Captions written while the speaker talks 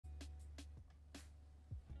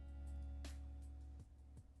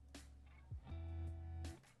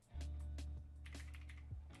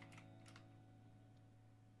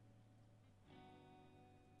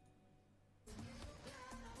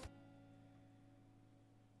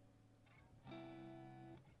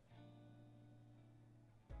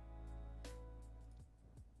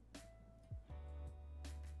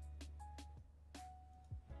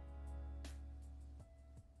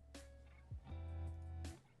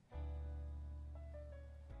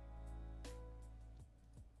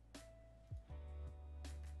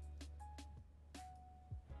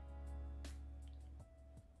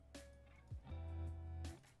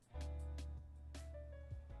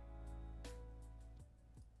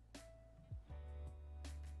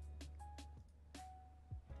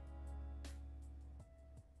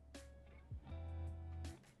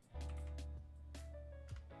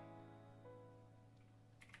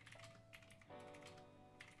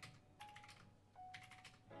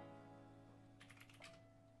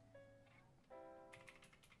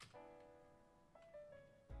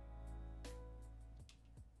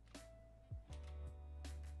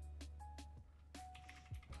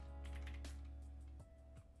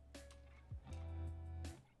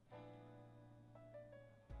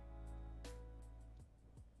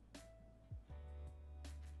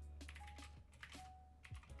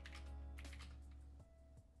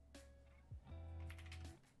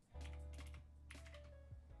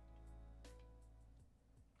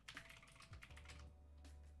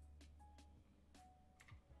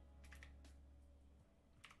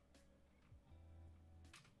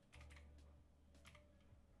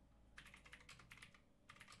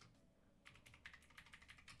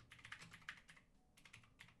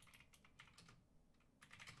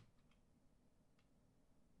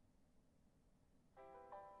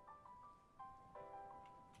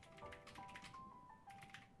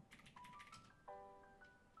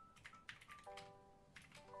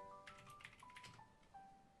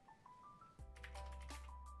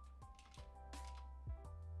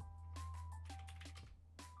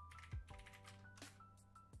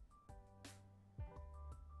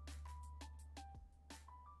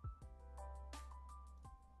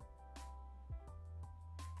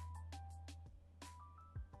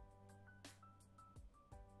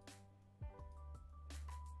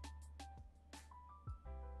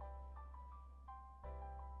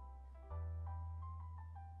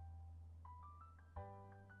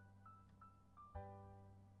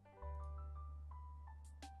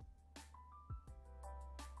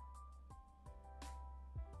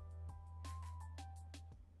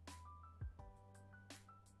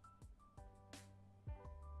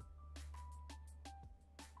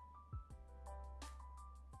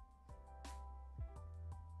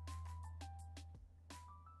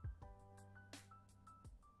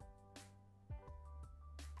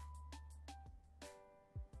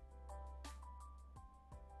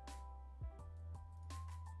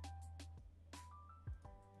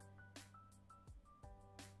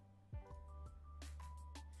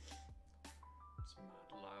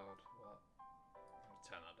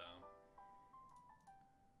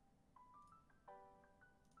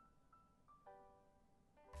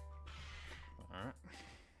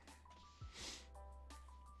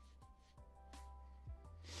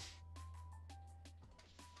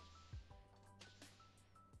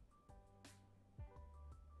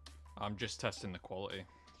I'm just testing the quality,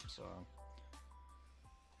 so...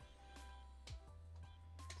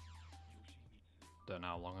 Don't know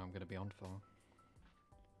how long I'm going to be on for.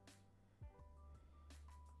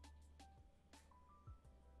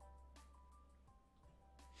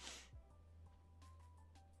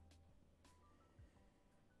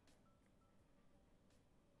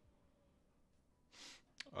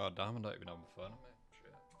 Oh damn, I don't even have my phone on me.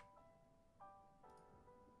 Shit.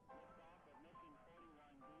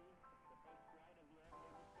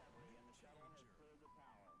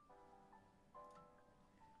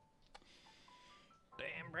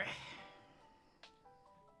 Damn, bruh.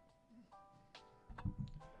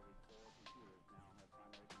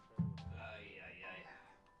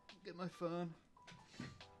 Get my phone.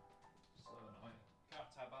 So annoying. Can't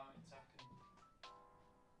tab out in second.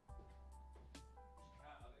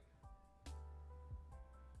 Can't have it.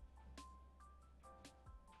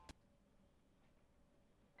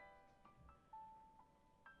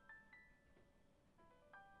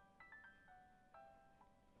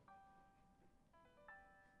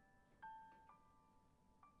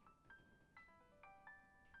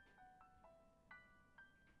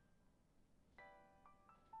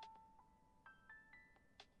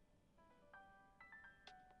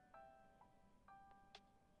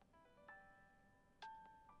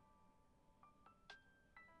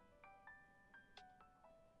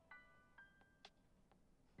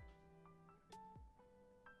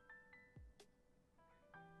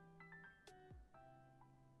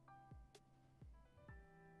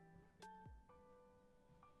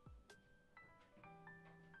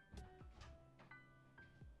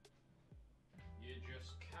 You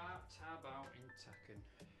just can't tab out in Tekken.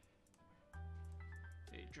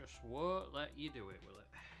 It just won't let you do it, will it?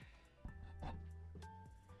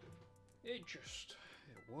 It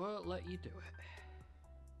won't let you do it.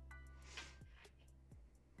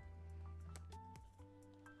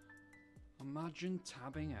 Imagine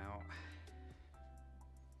tabbing out.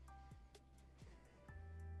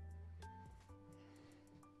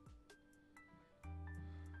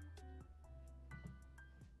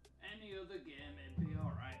 Any other game it'd be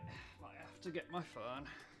alright. Might have to get my phone.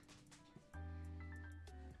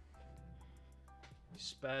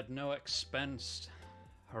 Spared no expense,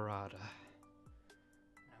 Harada.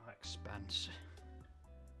 No expense.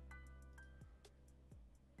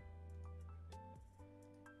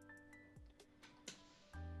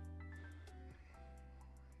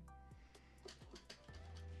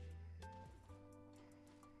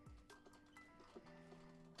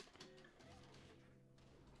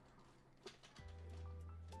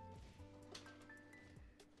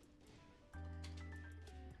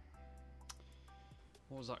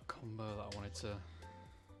 What was that combo that I wanted to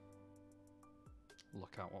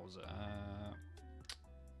look at? What was it?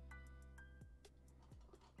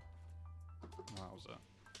 That was it.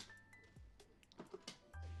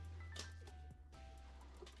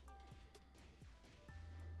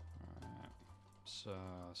 Alright, so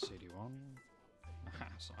CD1.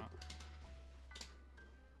 That's that.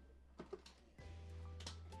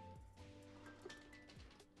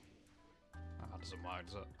 That doesn't work,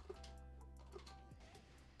 does it?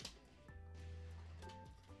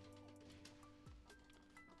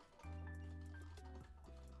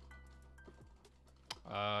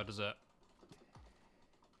 Does it?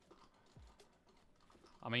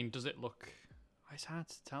 I mean, does it look... It's hard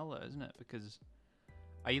to tell though, isn't it? Because...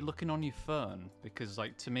 Are you looking on your phone? Because,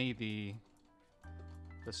 like, to me, the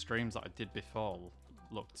streams that I did before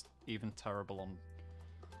looked even terrible on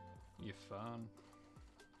your phone.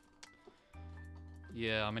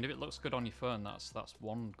 Yeah, I mean, if it looks good on your phone, that's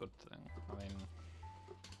one good thing. I mean...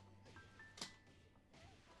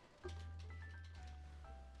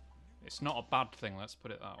 It's not a bad thing, let's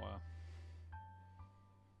put it that way.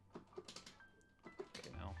 Okay,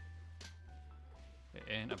 now. It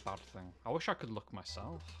ain't a bad thing. I wish I could look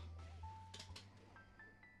myself.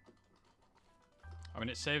 I mean,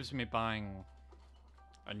 it saves me buying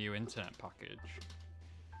a new internet package.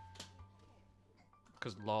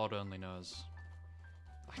 Because Lord only knows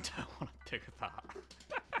I don't want to do that.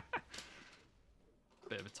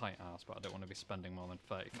 Bit of a tight ass, but I don't want to be spending more than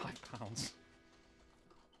 £35.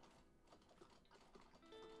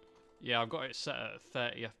 Yeah, I've got it set at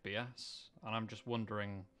 30 FPS, and I'm just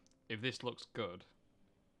wondering if this looks good,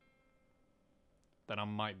 then I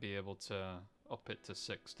might be able to up it to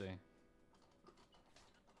 60.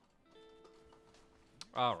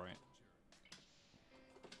 Alright.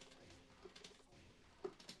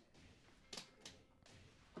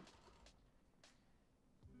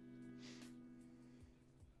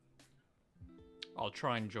 I'll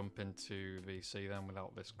try and jump into VC then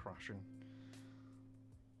without this crashing.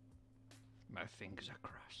 My fingers are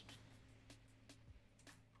crossed.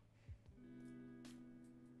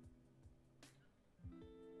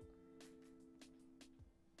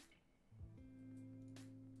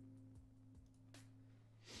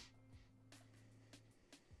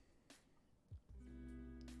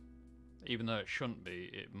 Even though it shouldn't be,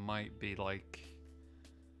 it might be like...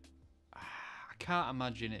 I can't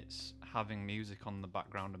imagine it's having music on the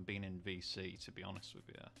background and being in VC, to be honest with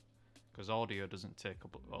you. Because audio doesn't take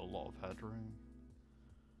up a lot of headroom.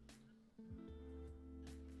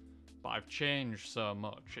 But I've changed so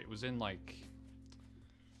much. It was in like...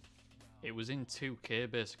 It was in 2K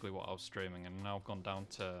basically what I was streaming, and now I've gone down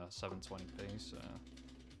to 720p, so...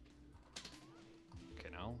 Okay,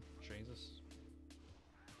 now, Jesus.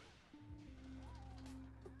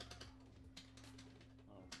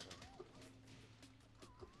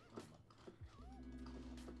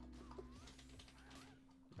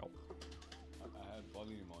 I had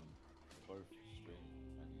volume on both stream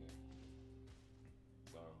and here,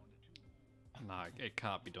 so Nah, it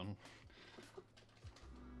can't be done.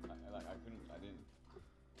 I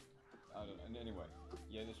don't know. Anyway,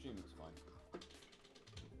 yeah, the stream looks fine.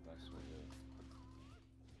 That's what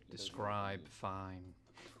Describe fine.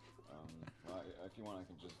 Well, if you want, I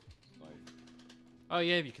can just, like... Oh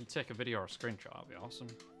yeah, if you can take a video or a screenshot, that'd be awesome.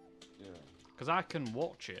 Yeah. Because I can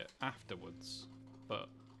watch it afterwards, but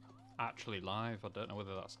actually live, I don't know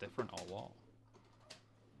whether that's different or what.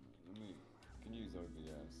 You can use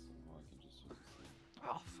OBS, or I can just use the scene.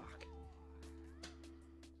 Oh, fuck.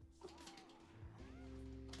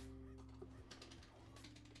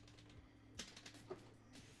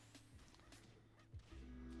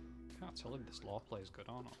 Can't tell if this law play is good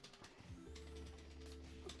or not.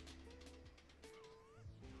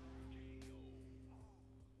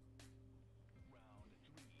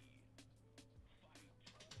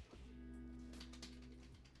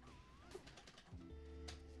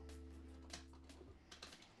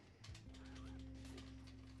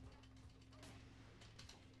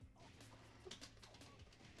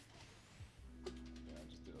 Yeah, I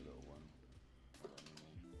just did a little one.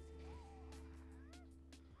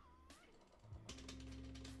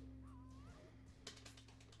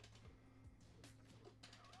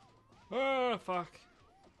 Oh, fuck.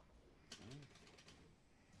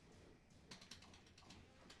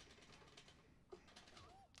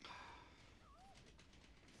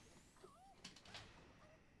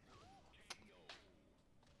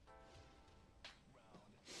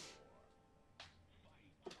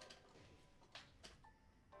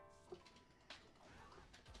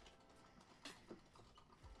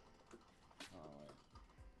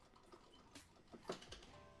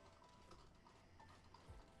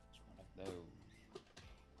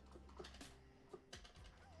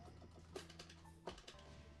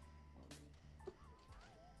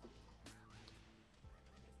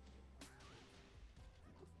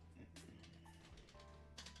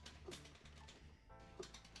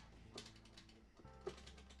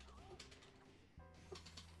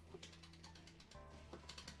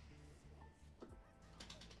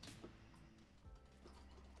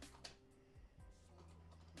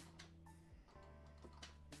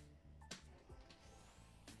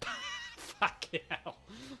 Fucking hell.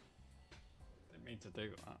 Didn't mean to do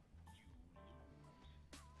that.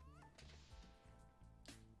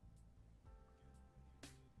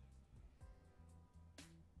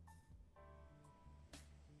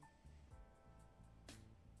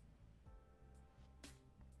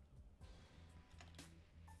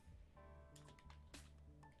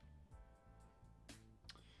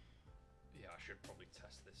 Yeah, I should probably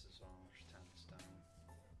test this as well. Just turn this down.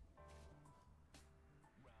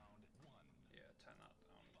 Yeah, turn that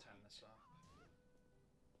down. Turn this up.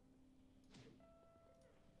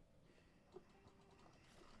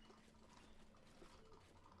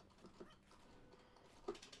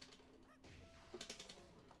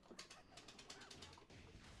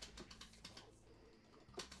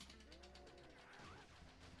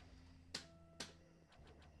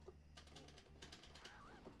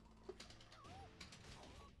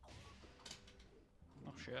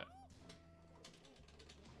 Oh shit.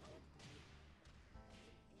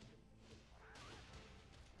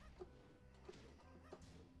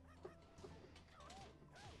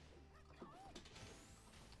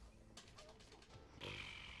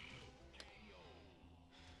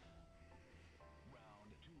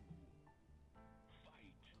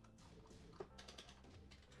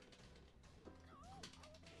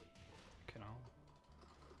 Fucking hell.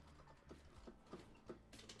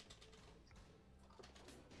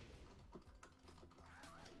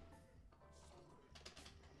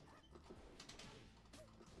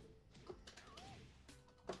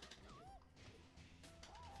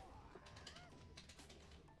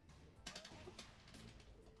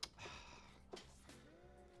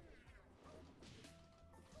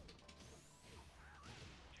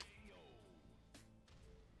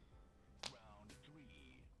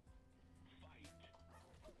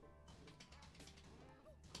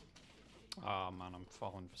 Oh man, I'm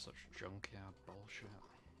falling for such junkyard bullshit.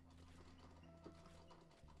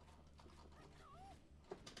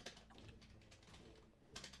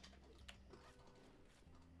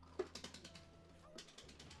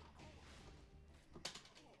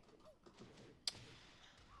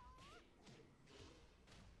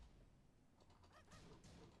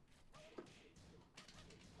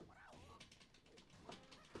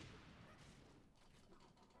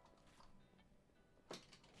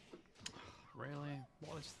 Really?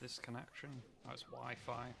 What is this connection? Oh, it's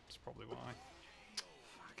Wi-Fi. It's probably why.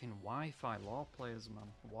 Fucking Wi-Fi law players, man.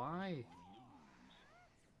 Why?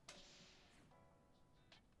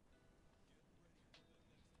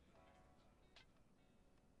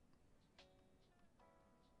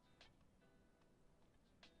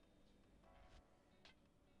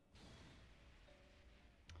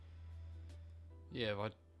 Yeah, if I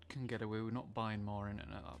can get away with not buying more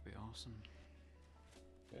internet, that'd be awesome.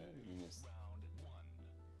 Yeah, you missed.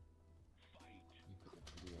 You put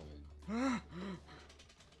the video in.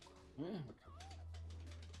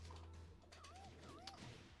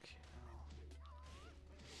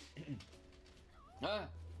 Ah!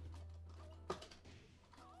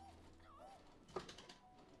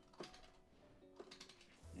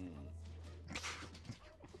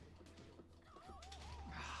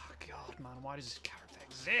 Oh, God, man, why does this character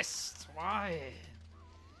exist? Why?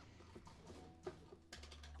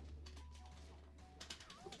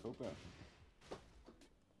 Cobra.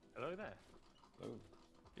 Hello there. Hello.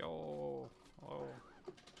 Yo. Oh.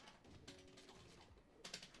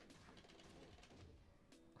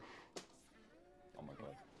 Oh my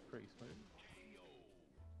god. Pretty smooth.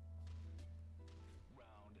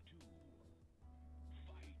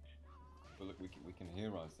 But look, we can hear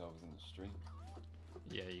ourselves in the stream.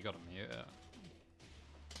 Yeah, you gotta mute it.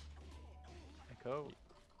 Echo.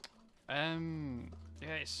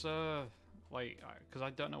 Yeah, it's like, because I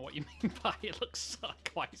don't know what you mean by it looks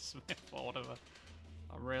quite smooth or whatever.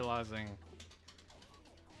 I'm realizing.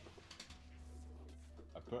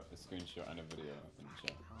 I put a screenshot and a video up in the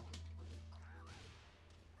chat.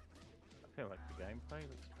 I feel like the gameplay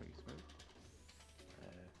looks pretty smooth.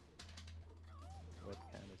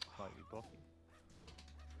 Webcam is slightly blocky.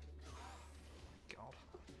 God.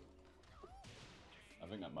 I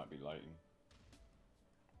think that might be lighting.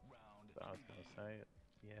 But I was gonna say,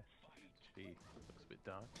 yes, she looks a bit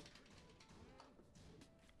dark.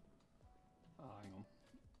 Oh, hang on.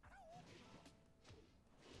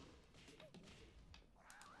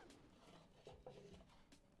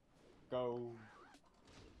 Go.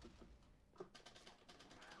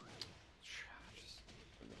 Just...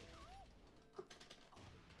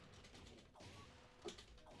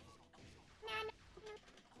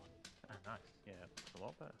 Ah, nice. Yeah, looks a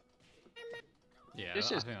lot better. Yeah,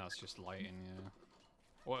 This I is- think that's just lighting, yeah.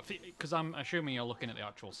 Well, because I'm assuming you're looking at the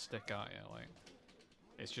actual stick, aren't you? Like,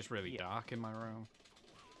 it's just really Yeah. dark in my room.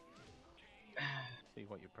 See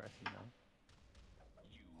what you're pressing now.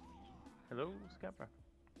 Hello, Scabra.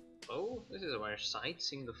 Oh, this is a rare sight,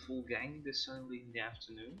 seeing the full gang this early in the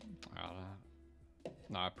afternoon.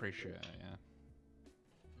 No, I appreciate it,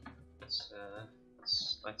 yeah.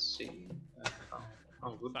 Let's see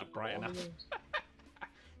how good that the bright enough? quality is.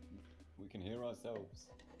 We can hear ourselves.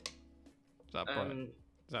 Is that bright?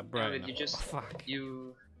 Is that bright David, enough? you just Oh, fuck.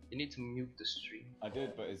 you need to mute the stream. I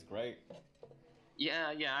did, but it's great.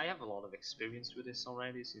 Yeah, I have a lot of experience with this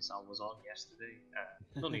already since I was on yesterday.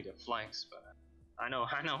 No need to flex, but I know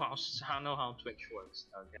how Twitch works.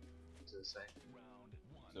 Okay, to say.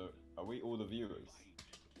 So, are we all the viewers?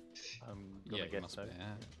 I'm Yeah, gonna you guess must so. be,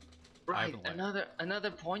 yeah. Right, haven't, like-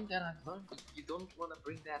 another point that I've learned. You don't want to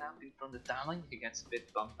bring that up in front of Darling. He gets a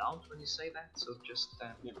bit bummed out when you say that. So just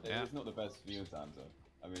Yeah, Yeah. it's not the best view times though.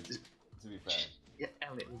 I mean, to be fair. yeah,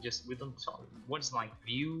 Elliot, we don't talk. What's like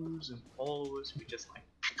views and followers? We just like,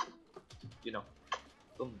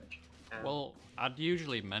 don't mention. Well, I'd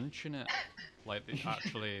usually mention it, like the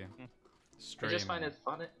actually I stream. just find it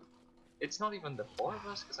funny. It's not even the four of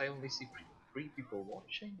us because I only see three people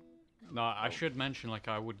watching. No, I should mention, like,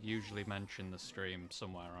 I would usually mention the stream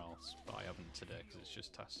somewhere else, but I haven't today because it's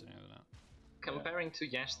just testing, isn't it? Comparing to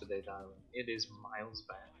yesterday, Darling, it is miles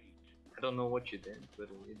better. I don't know what you did, but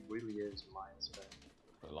it really is miles better.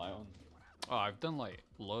 Put a light on. Oh, I've done, like,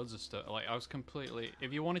 loads of stuff. Like, I was completely...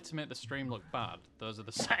 If you wanted to make the stream look bad, those are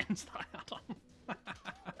the settings that I had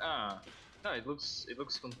on. No, it looks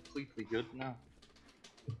completely good now.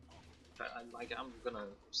 But I'm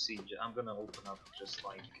gonna open up just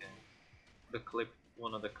like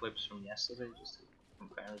one of the clips from yesterday, just to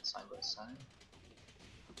compare it side by side.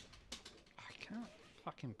 I can't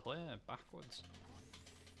fucking play backwards.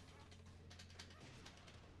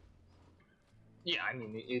 Yeah, I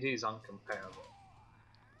mean it is uncomparable.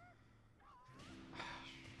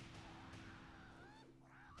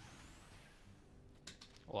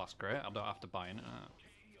 Well, that's great. I don't have to buy internet.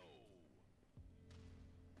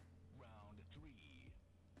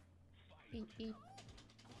 Beep beep.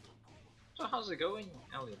 So how's it going,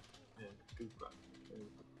 Elliot? Cooper?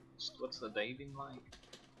 What's the day been like?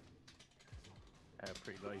 A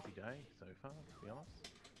pretty lazy day so far, to be honest.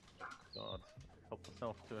 Thought I'd help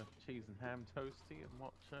myself to a cheese and ham toasty and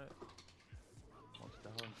watch the whole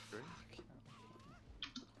stream.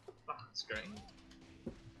 Ah, that's great.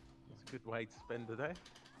 It's a good way to spend the day.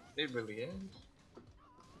 It really is.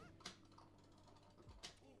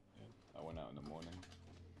 Yeah, I went out in the morning.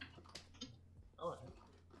 Alright.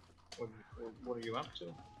 What are you up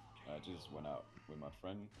to? I just went out with my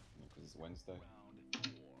friend because it's Wednesday.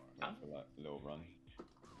 Went for like a little run.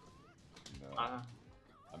 And,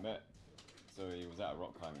 I met. So he was at a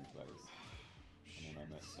rock climbing place, and then I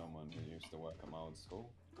met someone who used to work at my old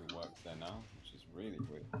school, who works there now, which is really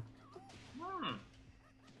weird. Hmm.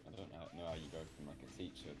 I don't know how you go from like a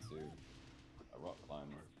teacher to a rock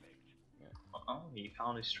climber. Oh, he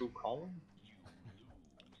found his true calling.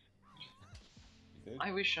 You did?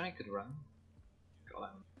 I wish I could run. God,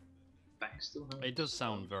 I'm back still hurt. It does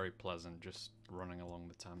sound very pleasant, just running along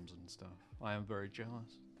the Thames and stuff. I am very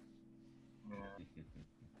jealous. Yeah.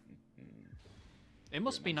 It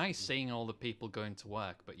must be nice seeing all the people going to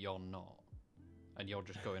work, but you're not, and you're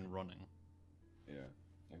just going running. Yeah,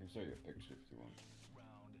 I can show you a picture if you want.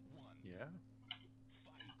 Yeah.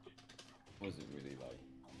 Was it really like,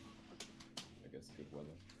 I guess, good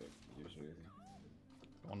weather, but usually isn't.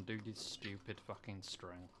 One dude is stupid fucking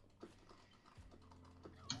string.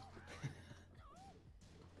 Let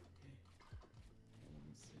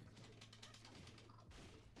me see.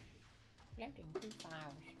 Floating through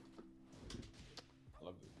files. I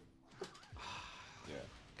love it. Yeah,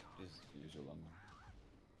 just usual London.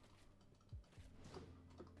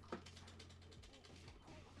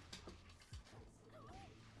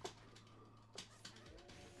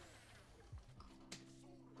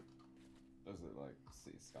 Does it like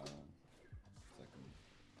city skyline? It's like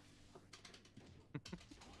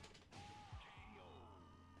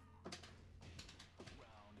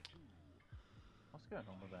What's going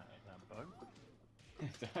on with that boat?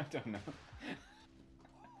 I don't know.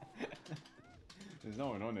 There's no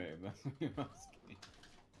one on it, if that's what you're asking.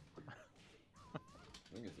 I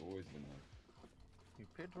think it's always been like. You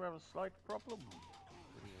appear to have a slight problem.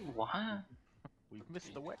 What? We've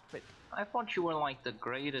missed the wet bit. I thought you were like the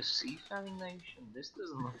greatest seafaring nation. This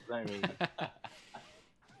doesn't look very.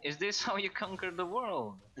 Is this how you conquer the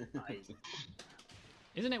world?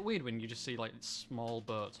 Isn't it weird when you just see like small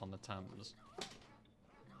boats on the Thames?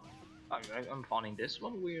 I'm finding this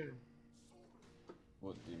one weird.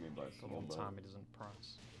 What do you mean by The small one boat? time it doesn't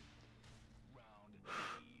press.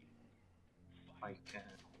 Like,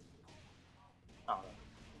 oh,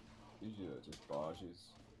 Usually they're just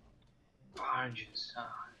barges. barges.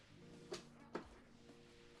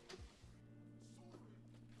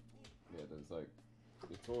 Yeah, there's like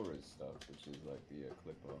the tourist stuff, which is like the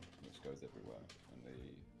clipper, which goes everywhere, and the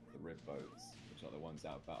rib boats, which are the ones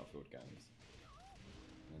out of battlefield games.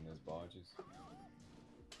 And then there's barges.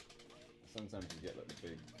 Sometimes you get like the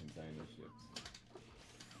big container ships.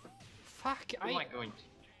 Fuck! Who am I going to?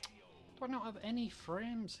 Do I not have any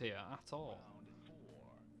frames here at all?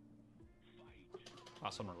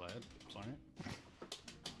 That's unrelated. Sorry.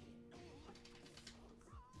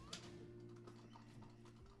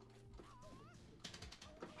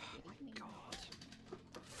 Oh my god!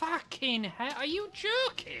 Fucking hell! Are you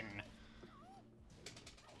joking?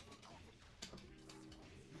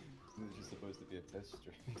 Isn't it just supposed to be a test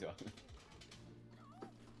stream, darling?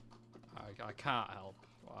 I can't help.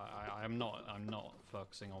 I'm not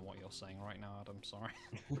focusing on what you're saying right now, Adam. Sorry.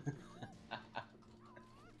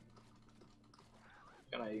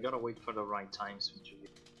 You gotta wait for the right times.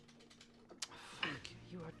 Fuck,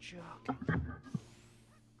 you are joking.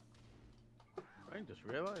 I just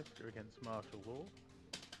realised you're against martial law.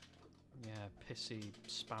 Yeah, pissy,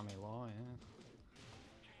 spammy law, yeah.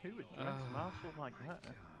 Who would dress martial like that?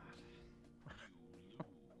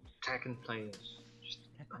 Tekken players. Just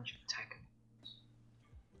a bunch of Tekken.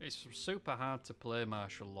 It's super hard to play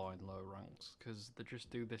martial law in low ranks because they just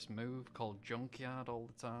do this move called junkyard all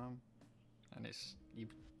the time, and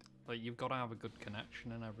you've got to have a good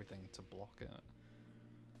connection and everything to block it.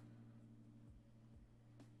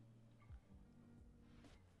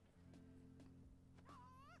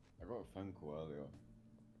 I got a phone call earlier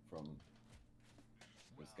from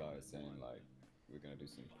this guy saying like, we're gonna do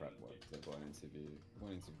some prep work. So I've got an interview.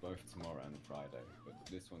 Going into both tomorrow and Friday, but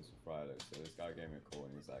this one's for Friday. So this guy gave me a call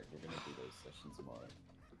and he's like, "We're gonna do this session tomorrow."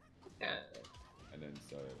 Yeah. And then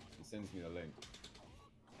so he sends me the link,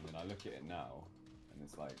 and then I look at it now, and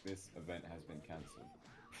it's like this event has been cancelled.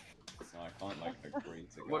 So I can't like agree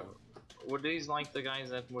to go. Were these like the guys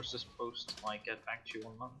that were supposed to like get back to you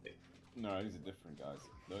on Monday? No, these are different guys.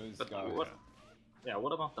 Those But guys. what? Yeah.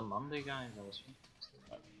 What about the Monday guys? I was.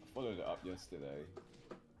 I followed it up yesterday,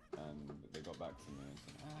 and they got back to me.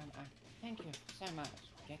 And said, Thank you so much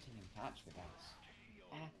for getting in touch with us.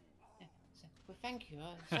 Well, thank you.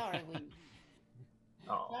 Sorry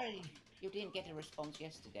Oh. sorry you didn't get a response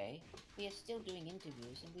yesterday. We are still doing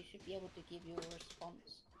interviews, and we should be able to give you a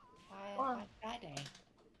response by Friday.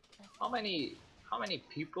 How many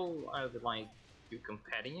people are there, like you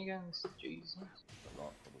competing against? Jesus. a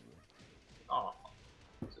lot probably. Oh,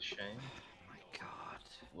 it's a shame. My God.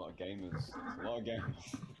 A lot of gamers. A lot of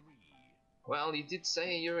gamers. Well, you did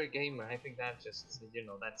say you're a gamer. I think that just, you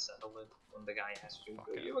know, that settled it when the guy asked you,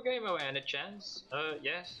 Okay. "Are you a gamer? Any chance?"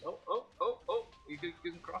 Yes. Oh. You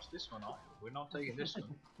can cross this one off. We're not taking this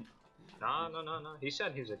one. No. He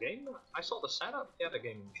said he's a gamer. I saw the setup. He had a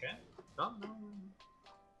gaming chair. No.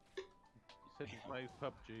 You said he plays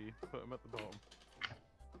PUBG. Put him at the bottom.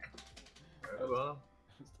 Well.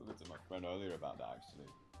 I was talking to my friend earlier about that actually.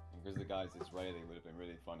 And because the guy's Israeli, it would have been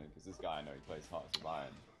really funny because this guy I know he plays Hearts of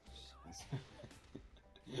Iron. And so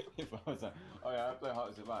if I was like, "Oh yeah, I play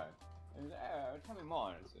Hearts of Iron," and he's like, "Tell me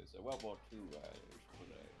more." It's a World War II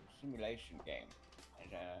simulation game.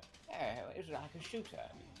 And Is it like a shooter?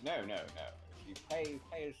 no. You play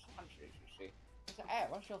as countries, you see. So,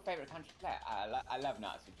 what's your favourite country to play? I love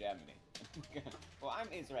Nazi Germany. Well, I'm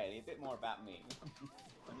Israeli. A bit more about me.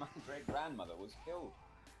 My great grandmother was killed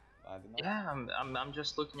by the Nazis. Yeah, I'm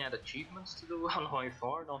just looking at achievements to do on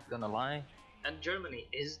Y4, not gonna lie. And Germany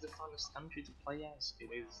is the funnest country to play as. It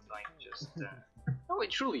is like just. No,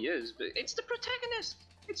 it truly is, but it's the protagonist!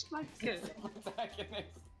 It's like. Protagonist.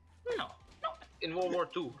 No. In World War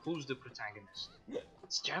II, who's the protagonist?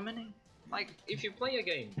 It's Germany. Like, if you play a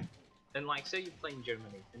game, and like, say you play in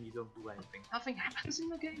Germany, and you don't do anything, nothing happens in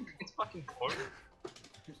the game. It's fucking boring.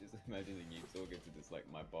 Just imagining you talking to this like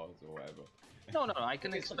my boss or whatever. No, I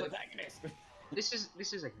can It's the explain. protagonist.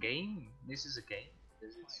 This is a game. It's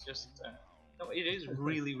just no, it is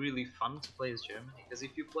really fun to play as Germany, because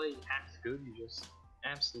if you play half good, you just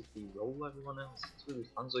absolutely roll everyone else. It's really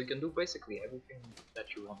fun, so you can do basically everything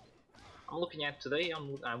that you want. I'm looking at today.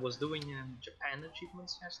 I was doing Japan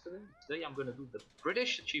achievements yesterday. Today I'm gonna do the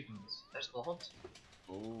British achievements. There's a lot.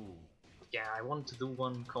 Oh. Yeah, I want to do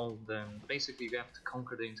one called basically you have to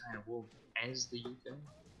conquer the entire world as the UK.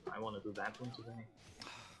 I want to do that one today. Oh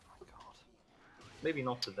my God. Maybe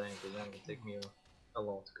not today, because that will take me a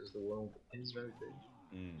lot, because the world is very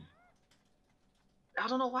big. I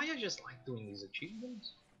don't know why I just like doing these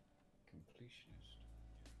achievements. Completionist.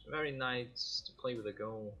 It's very nice to play with a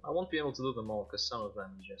goal. I won't be able to do them all, because some of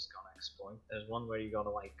them you just gotta exploit. There's one where you gotta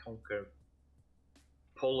like conquer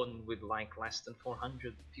Poland with like less than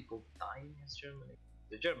 400 people dying as Germany.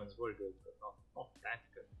 The Germans were good, but not that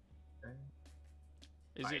good.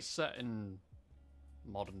 Is it set in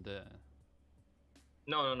modern day?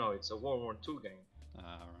 No, it's a World War II game.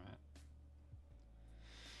 Ah, right.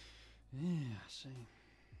 Yeah, I see.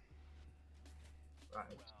 Right.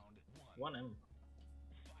 1M.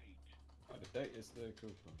 The date is the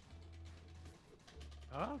Cooper.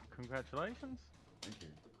 Oh, congratulations. Thank you.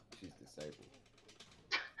 She's disabled.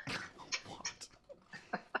 What?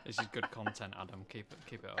 This is good content, Adam. Keep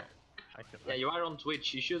it up. Yeah, you are on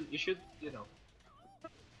Twitch. You should, you know.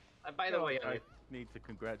 By the way, I need to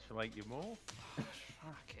congratulate you more.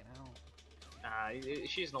 Fucking hell.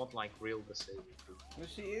 she's not like real disabled. Well,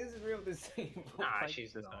 she is real disabled. Nah, Fake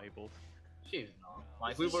she's not. disabled. She's not.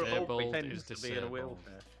 Like we were Disabled. hoping. Pretends is to be in a disabled.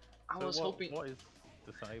 wheelchair. I So was hoping. What is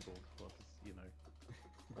disabled? What is,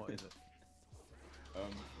 what is it? Well,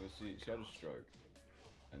 she had a stroke,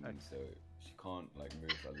 and Okay. so she can't like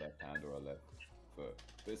move her left hand or her left foot.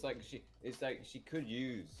 But it's like she could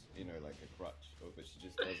use like a crutch, but she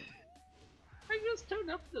just doesn't. I just turned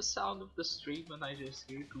up the sound of the stream and I just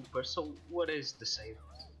hear Cooper. So what is disabled?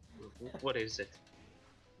 What is it?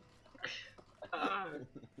 Sorry,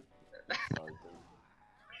 dude.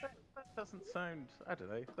 That doesn't sound. I don't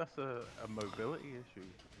know. That's a mobility issue.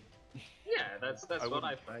 Yeah, that's I what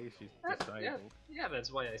I wouldn't say she's Yeah, disabled. yeah,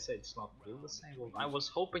 that's why I said it's not real disabled. I was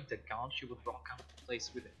hoping to God she would rock up the place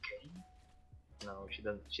with a cane. No, she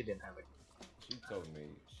didn't. She didn't have a. She told me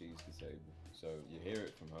she's disabled. So you hear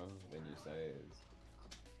it from her, then you say it is.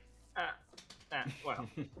 Well,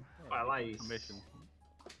 well, I. Permission.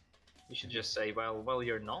 You should just say, well,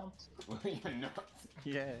 you're not. Well, you're not.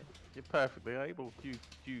 Yeah, you're perfectly able. Do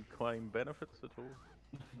you claim benefits at all?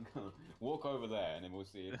 Walk over there and then we'll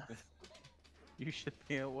see if... You should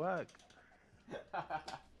be at work. That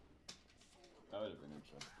would have been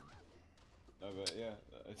interesting. No, but yeah,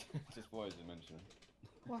 just wanted to mention it.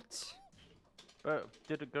 What? But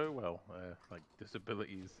did it go well? Like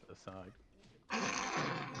disabilities aside.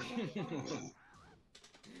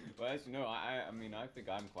 Well, actually, no. I mean, I think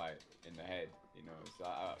I'm quite in the head, you know. So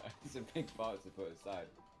it's a big part to put aside.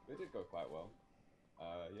 But it did go quite well.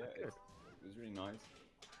 Yeah, it was really nice.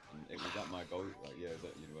 And it was at my it was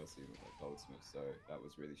at university with Goldsmith, so that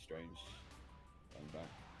was really strange. Going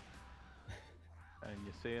back. And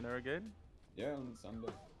you're seeing her again? Yeah, on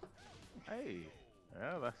Sunday. Hey,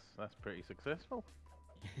 yeah, that's pretty successful.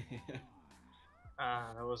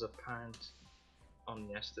 That was apparent on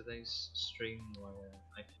yesterday's stream where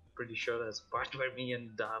I'm pretty sure there's a part where me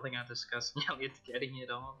and Darling are discussing Elliot getting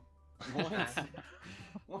it on. What?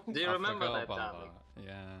 What? Do you I remember forgot that, about Darling? that.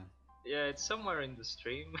 Yeah. Yeah, it's somewhere in the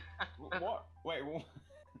stream. What? Wait, what?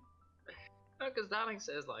 Because Darling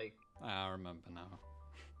says like, I remember now.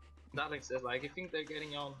 Darling says like, you think they're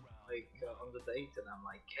getting on like on the date, and I'm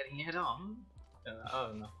like, getting it on? I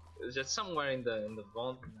don't know. It's just somewhere in the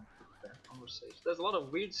vault that conversation. There's a lot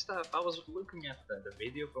of weird stuff. I was looking at the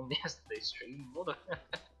video from yesterday's stream. What a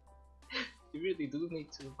you really do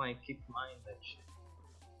need to like keep in mind that shit.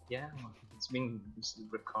 Yeah, it's being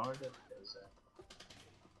recorded. Yeah,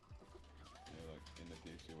 like in the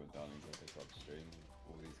future when Darling's like a top stream,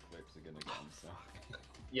 all these clips are gonna get on stuff.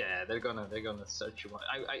 Yeah, they're gonna search you.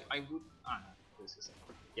 I would. This is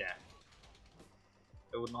yeah.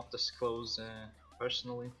 I would not disclose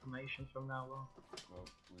personal information from now on. Well,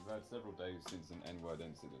 we've had several days since an N-word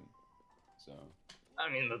incident, so. I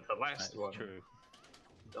mean, the last That's one. true.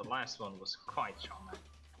 The last one was quite charming.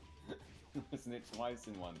 Wasn't it twice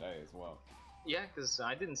in one day as well? Yeah, because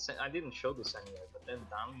I didn't show this anywhere, but then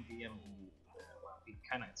down DM, well, he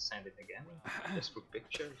kind of sent it again, just for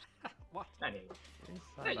pictures. What? Anyway,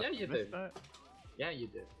 Yes, yeah, you missed did. that. yeah, you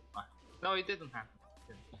did. No, it didn't happen.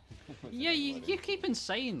 Was Yeah, it you N-word keep on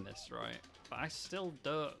saying this, right? But I still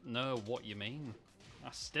don't know what you mean.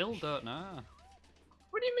 I still don't know.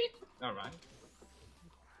 What do you mean? All right.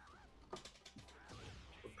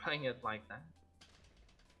 We're playing it like that.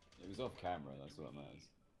 It was off camera, that's what matters.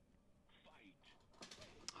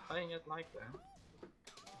 Playing it like that.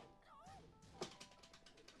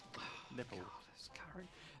 Nipples. God,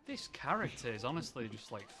 this character is honestly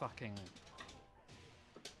just like fucking.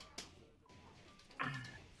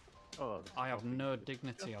 Oh, I have no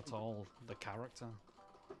dignity at all. The character.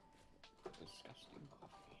 Disgusting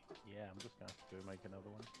coffee. yeah, I'm just gonna have to go make another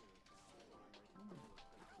one.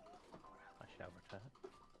 I shall return.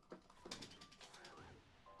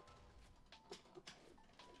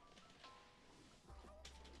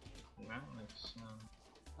 No, it's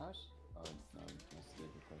Ash? Oh, no, that's a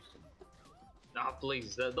stupid question. Ah,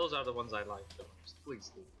 please, those are the ones I like the most.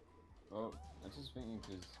 Please do. Well, I was just thinking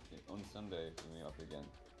because on Sunday, when we up again,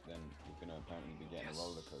 then we're gonna apparently be getting a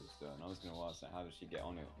roller coaster, and I was gonna ask like, how does she get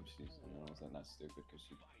on it? And I was like, that's stupid because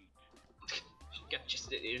she.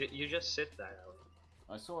 You just sit there.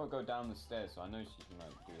 I saw her go down the stairs, so I know she can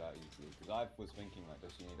like do that easily. Because I was thinking like,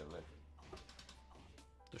 does she need a lift?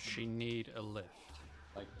 Does she need a lift?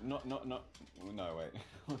 Like, not. No, wait.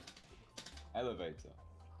 Elevator.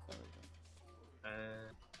 There we go.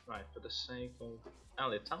 Right, for the sake of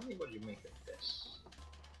Elliot, tell me what you make of this.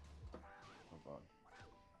 Oh god.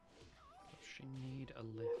 Does she need a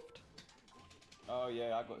lift? Oh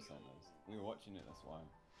yeah, I got some of those. We were watching it, that's why.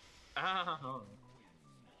 Ah,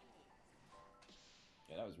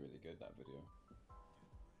 Yeah, that was really good, that video.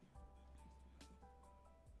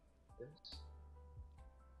 this.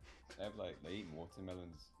 They have like, they eat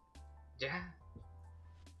watermelons. Yeah.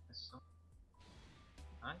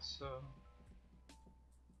 I saw.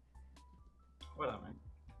 Whatever.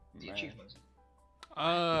 The Man. achievements.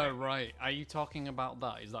 Right. Are you talking about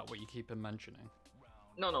that? Is that what you keep on mentioning?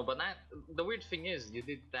 No, but that the weird thing is you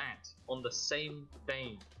did that on the same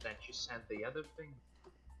day that you said the other thing.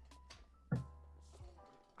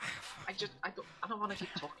 I don't want to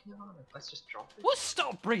keep talking about it. Let's just drop it. Well,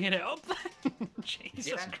 stop bringing it up then. Jesus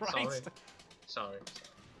Yeah, Christ. Sorry.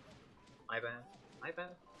 My bad. God, man.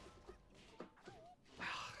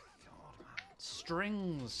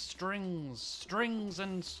 Strings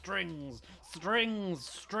and strings.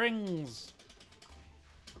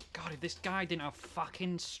 God, if this guy didn't have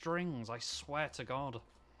fucking strings, I swear to God.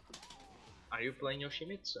 Are you playing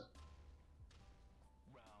Yoshimitsu?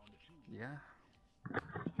 Yeah. I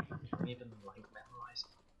don't even like memorizing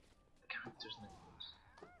the characters' names.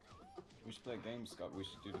 We should play games, Scott. We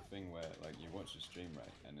should do the thing where like you watch the stream,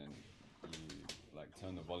 right, and then you like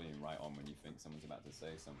turn the volume right on when you think someone's about to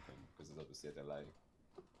say something, because there's obviously a delay.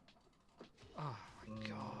 Oh my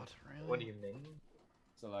god, really? What do you mean?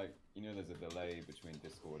 So like, you know, there's a delay between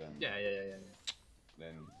Discord and Yeah.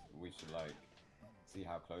 then we should like see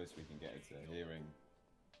how close we can get to hearing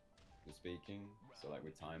the speaking. So like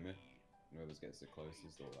we time it, and whoever gets the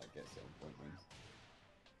closest or like gets it on point wins.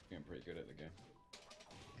 Getting pretty good at the game.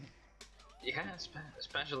 Yeah,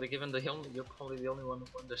 especially given you're probably the only one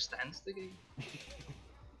who understands the game.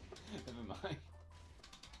 Never mind.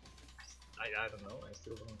 I don't know. I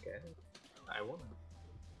still don't get it. I wanna.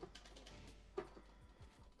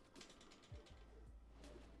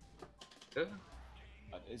 Good.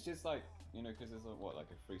 It's just like, you know, because there's a, what, like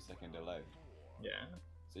a 3-second delay. Yeah.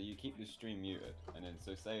 So you keep the stream muted, and then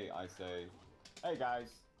so say I say, "Hey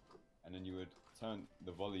guys," and then you would turn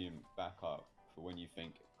the volume back up for when you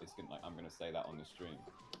think it's gonna, like, I'm gonna say that on the stream.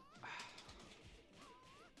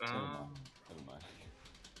 Never mind.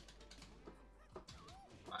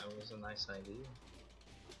 That was a nice idea.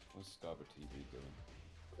 What's Scarber TV doing?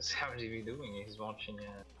 What's Howard TV doing? He's watching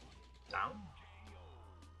Down?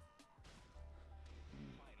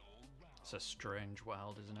 It's a strange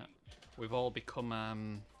world, isn't it? We've all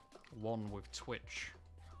become one with Twitch.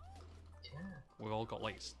 Yeah. We've all got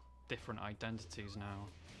like different identities now.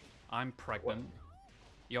 I'm pregnant.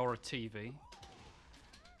 You're a TV.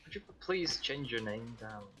 Would you please change your name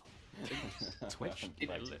down? Twitch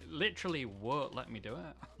literally won't let me do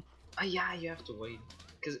it. Yeah, you have to wait.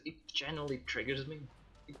 Because it generally triggers me.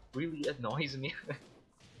 It really annoys me.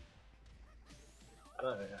 I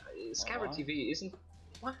don't know. Scabber TV isn't...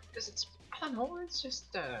 What? Because it's... I don't know, it's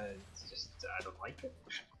just... I don't like it.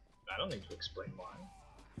 I don't need to explain why.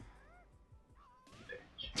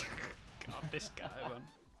 Bitch. God, this guy, man.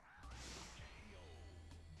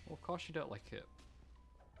 Well, of course you don't like it.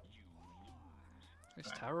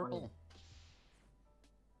 It's terrible.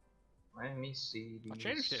 Let me see these... I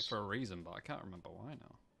changed it for a reason, but I can't remember why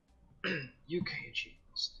now. UK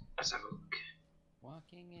achievements. Let's have a look.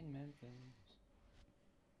 Walking in Memphis.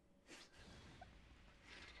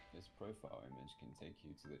 This profile image can take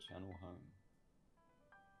you to the channel home.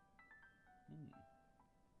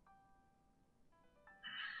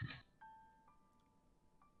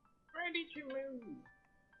 Ready to move.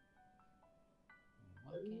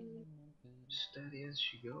 Walking in Memphis. Steady as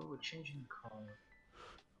she go. We're changing the car.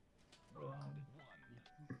 Oh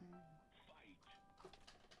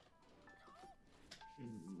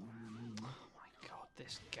my god,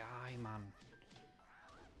 this guy, man.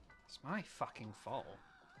 It's my fucking fault.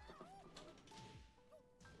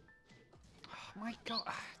 Oh my god,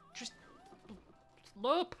 just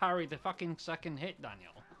low parry the fucking second hit,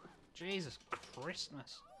 Daniel. Jesus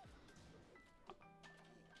Christmas.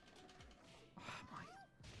 Oh my.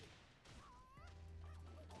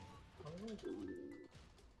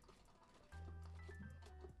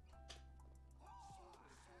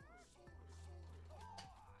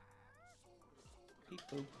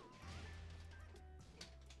 People.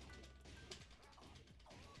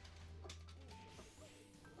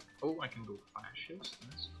 Oh, I can go fascist.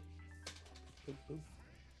 That's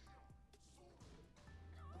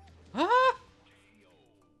Ah!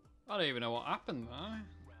 I don't even know what happened there.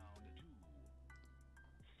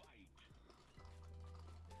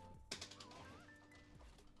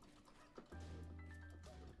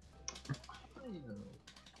 I don't know.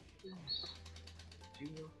 This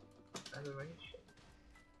dual adoration.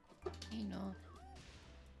 You know.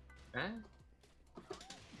 Huh?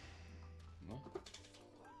 No?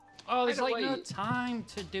 Oh, there's Either like no way- time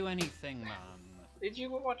to do anything, man. Did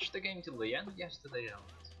you watch the game till the end yesterday? Alan?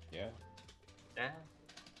 Yeah. Yeah.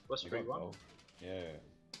 Was We got 3-1? goal. Yeah.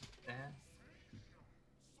 Yeah.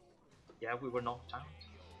 Yeah, we were knocked out.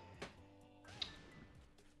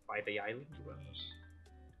 By the island dwellers.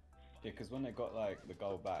 Yeah, because when they got like the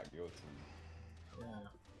goal back, your team, Yeah.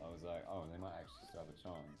 I was like, oh, they might actually still have a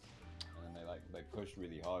chance. And then they pushed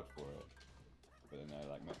really hard for it, but then they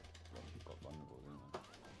like got vulnerable, didn't they?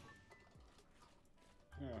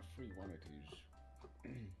 Yeah, 3-1 it is.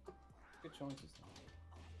 Good chances though.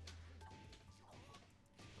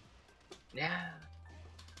 Yeah.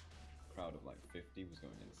 Crowd of like 50 was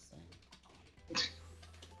going insane.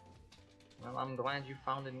 Well, I'm glad you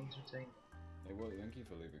found it entertaining. Hey, well, thank you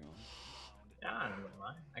for leaving on. Yeah, I don't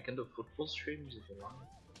mind. I can do football streams if you want.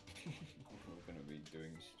 We're gonna be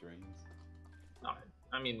doing streams. No,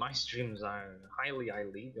 I mean my streams are highly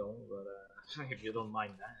illegal, but if you don't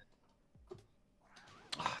mind that.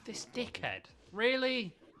 Oh, this dickhead.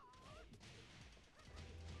 Really?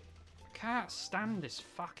 can't stand this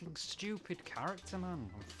fucking stupid character, man.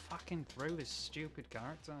 I'm fucking through this stupid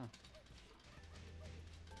character.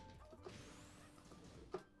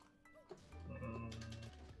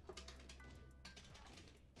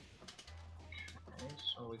 Okay,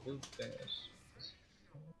 so we do this.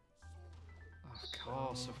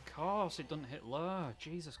 Of course, it doesn't hit low.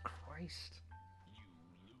 Jesus Christ.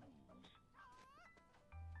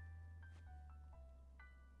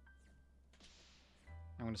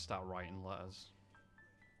 I'm gonna start writing letters.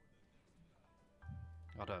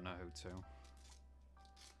 I don't know who to.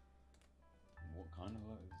 What kind of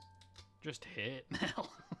letters? Just hate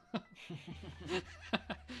mail.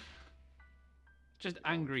 Just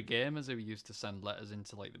angry gamers who used to send letters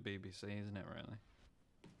into like the BBC, isn't it really?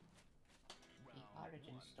 The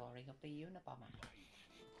origin story of the Unabomber.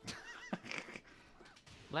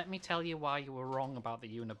 Let me tell you why you were wrong about the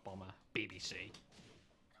Unabomber, BBC.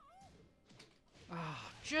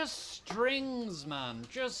 Ah, just strings, man.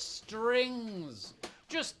 Just strings.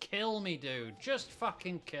 Just kill me, dude. Just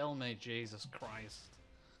fucking kill me, Jesus Christ.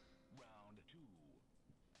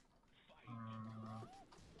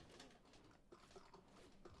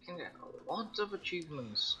 You can get a lot of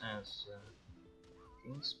achievements as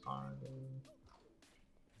inspiring.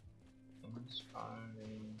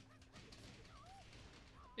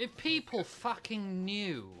 If people fucking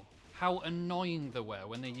knew how annoying they were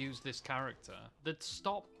when they used this character, they'd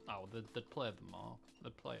stop. Oh, they'd play them more.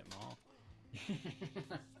 They'd play it more.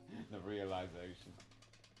 The realization.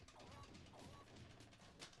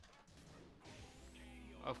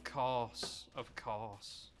 Of course, of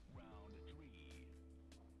course.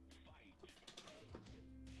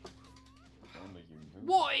 Only you do.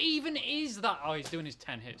 What even is that? Oh, he's doing his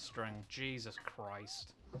 10-hit string. Jesus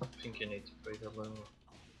Christ. I think you need to breathe a little.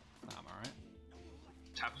 I'm alright.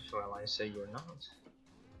 Tap while I say you're not.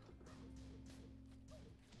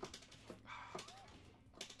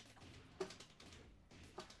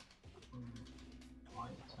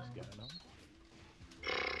 What's going on?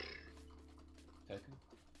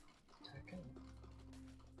 Taken?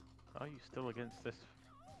 Are you still against this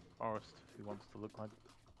Forest who wants to look like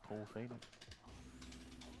Paul Phoenix?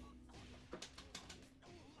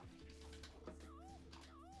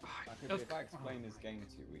 If I explain this game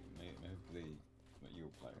to you, maybe you'll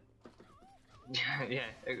play it.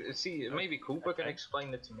 Yeah. See, maybe Cooper can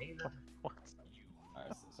explain it to me then. What?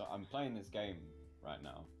 Alright, so I'm playing this game right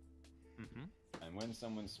now, Mm-hmm. and when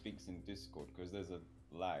someone speaks in Discord, because there's a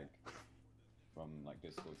lag from like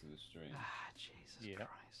Discord to the stream, Jesus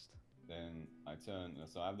Christ. then I turn,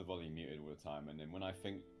 so I have the volume muted all the time, and then when I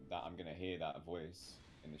think that I'm gonna hear that voice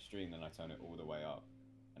in the stream, then I turn it all the way up,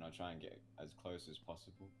 and I try and get as close as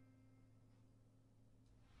possible.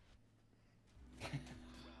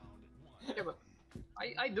 Yeah, but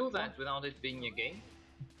I do that without it being a game.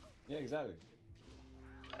 Yeah, exactly.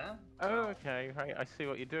 Oh, okay, right, I see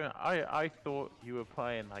what you're doing. I thought you were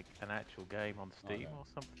playing like an actual game on Steam no. or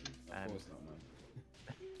something. Of course not, man.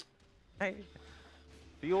 Hey,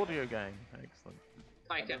 the audio game, excellent.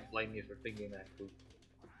 I can't blame you for thinking that, Coop.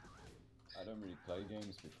 I don't really play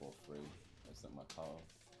games before free. That's not my call.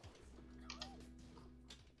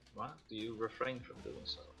 What? Do you refrain from doing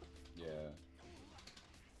so? Yeah.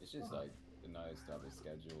 It's just like nice to have a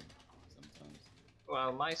schedule sometimes.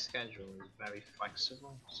 Well, my schedule is very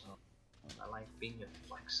flexible, so I like being a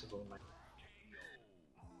flexible man.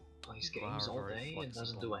 Plays games all day and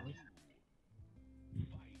doesn't do anything.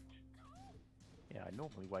 Yeah, I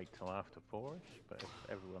normally wait till after 4ish, but if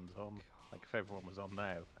everyone's on, like if everyone was on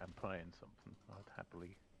now and playing something, I'd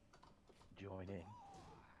happily join in.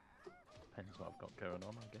 Depends what I've got going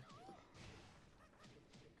on, I guess.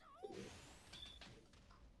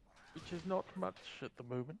 Which is not much at the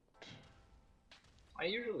moment.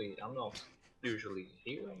 I'm not usually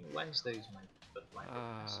here on Wednesdays, mate, but like,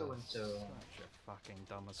 I also went to, Such a fucking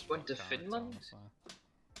dumb as went to fuck character, Finland? honestly.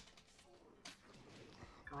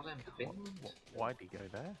 goddamn Finland. Why'd he go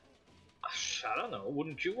there? I don't know,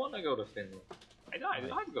 wouldn't you want to go to Finland?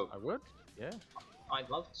 I'd go. I would, yeah. I'd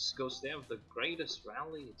love to go stay with the greatest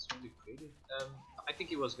rally, it's really pretty. I think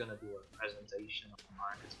he was gonna do a presentation on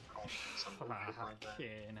marketing content, something like that.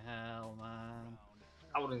 Fucking hell, man.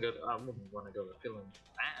 I wouldn't want to go to Finland for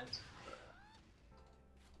that. But,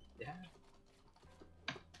 yeah.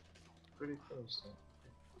 Pretty close though.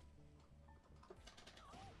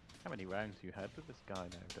 How many rounds you had with this guy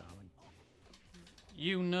now, darling?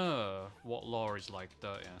 You know what law is like,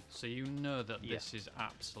 don't you? So you know that Yeah. this is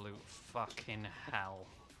absolute fucking hell.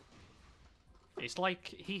 It's like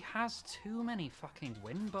he has too many fucking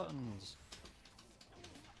win buttons.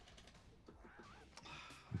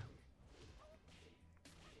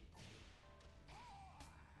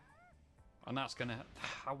 And that's gonna...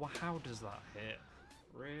 How does that hit?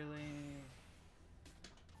 Really?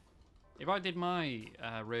 If I did my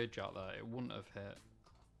rage out there, it wouldn't have hit.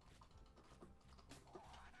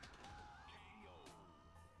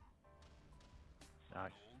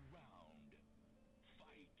 Nice.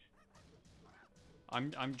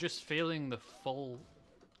 I'm just feeling the full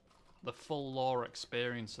lore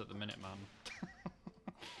experience at the minute, man.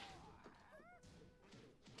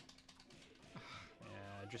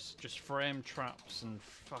 Yeah, just frame traps and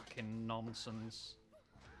fucking nonsense.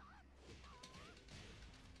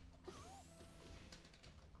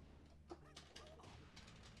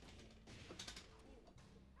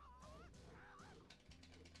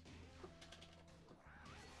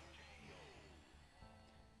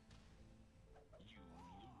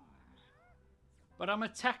 But I'm a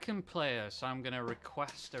Tekken player, so I'm gonna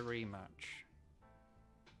request a rematch.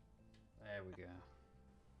 There we go.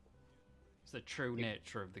 It's the true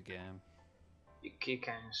nature of the game. You kick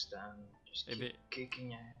ass, Dan. Just keep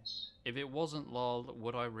kicking ass. If it wasn't LOL,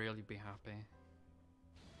 would I really be happy?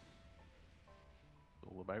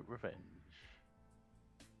 All about revenge.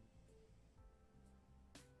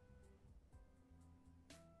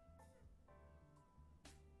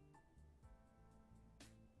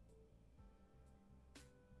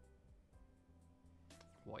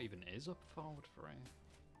 What even is up forward three?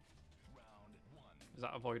 Is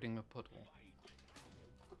that avoiding the puddle?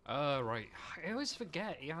 Oh, right. I always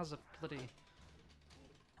forget he has a bloody...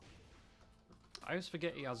 I always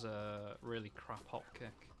forget he has a really crap hop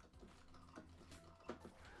kick.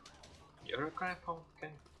 You're a crap hop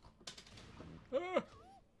kick. My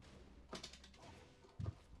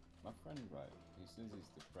friend, right, he says he's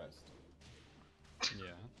depressed. Yeah.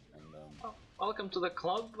 And, Oh, welcome to the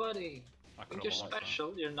club, buddy. I Think could've you're liked that.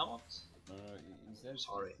 special, you're not. no, he says...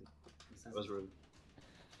 Sorry. He says That was rude.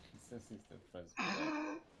 He says he's depressed, but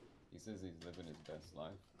like, he says he's living his best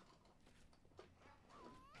life.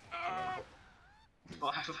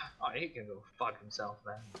 Oh, he can go fuck himself,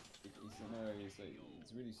 man. He's like,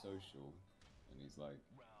 he's really social, and he's like,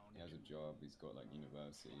 he has a job, he's got like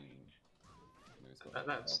university, and you know, he's got like,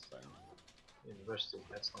 That's- a girlfriend. University,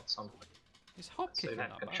 that's not something. His hop So kicking that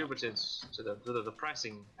that contributed to the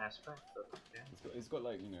depressing aspect of it, yeah. He's got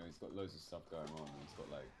like, you know, he's got loads of stuff going on, and he's got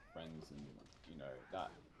like friends and, you know,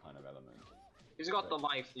 that kind of element. He's got the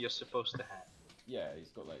life you're supposed to have. Yeah, he's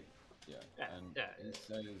got like, yeah, Yeah, and yeah. he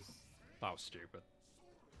says That was stupid.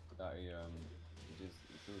 that he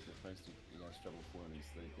feels depressed, he has trouble falling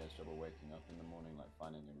asleep, he has trouble waking up in the morning, like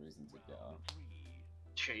finding a reason to get up.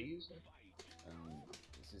 Cheese. And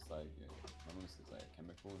it's just like, yeah, my mum says like a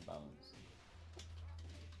chemical imbalance.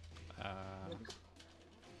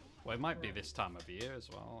 Well, it might be this time of year as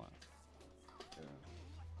well. Yeah.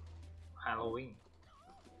 Halloween.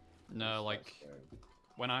 No, like, That's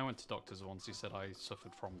when I went to doctors once, he said I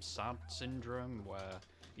suffered from SAD syndrome, where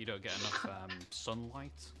you don't get enough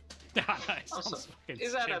sunlight. It Also, sounds fucking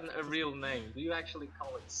is that stupid. a real name? Do you actually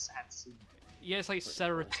call it SATSY? Yeah, it's like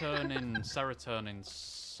serotonin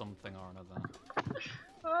something or another.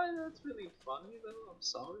 Oh, that's really funny though. I'm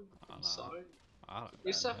sorry. I I'm know. sorry. I don't You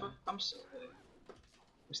know. suffer. I'm sorry.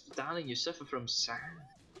 Mr. Darling, you suffer from SAD.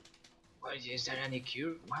 Well, is there any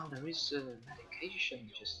cure? Well, there is medication.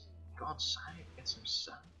 Just go outside, get some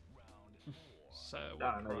sun. So,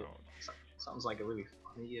 I don't know. Sounds like a really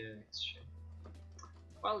funny exchange.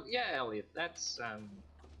 Well, yeah, Elliot, that's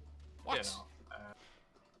What? you know,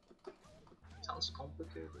 sounds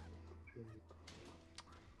complicated.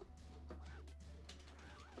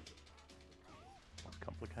 What's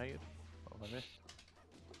complicated? What have I missed?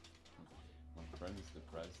 My friend's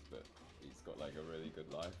depressed, but he's got like a really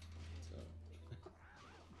good life, so it's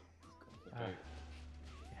complicated.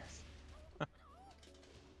 Yes.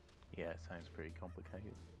 Yeah, it sounds pretty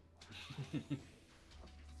complicated.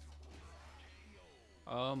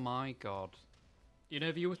 Oh my god. You know,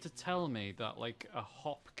 if you were to tell me that, like, a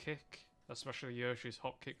hop kick, especially Yoshi's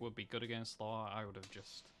hop kick, would be good against Law, I would have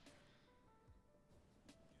just...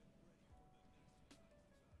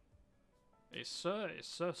 It's so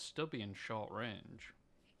stubby and short range.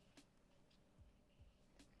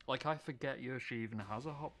 Like, I forget Yoshi even has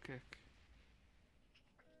a hop kick.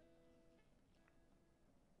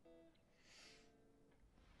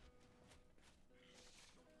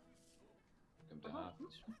 Come to half.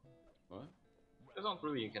 What? There's not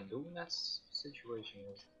really you can do in that situation.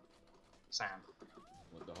 Is Sam,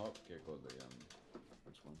 What, the hop kick or the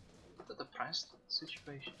which one? the depressed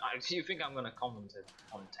situation. Do you think I'm gonna comment it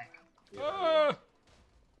on tech? Ah!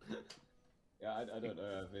 Yeah, I don't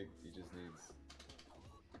know. I think he just needs,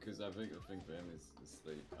 because I think the thing for him is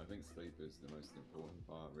sleep. I think sleep is the most important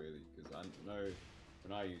part, really, because I know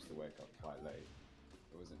when I used to wake up quite late,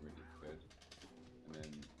 it wasn't really good. And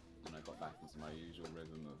then when I got back into my usual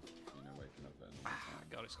rhythm of, you know, waking up at a normal time.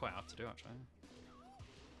 God, it's quite hard to do actually.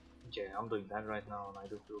 Yeah, I'm doing that right now, and I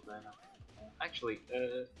do feel better. Actually,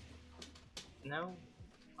 no,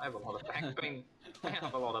 I have a lot of back pain. I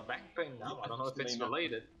have a lot of back pain now. I don't know if it's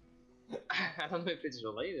related. I don't know if it's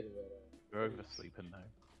related, but. You're oversleeping now.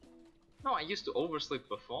 No, I used to oversleep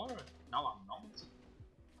before. Now I'm not.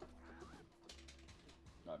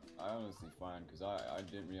 I honestly find, because I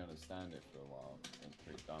didn't really understand it for a while. It was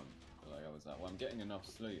pretty dumb. But like, I was like, well, I'm getting enough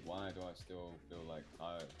sleep. Why do I still feel like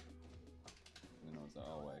tired? And then I was like,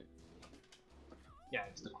 oh wait. Yeah,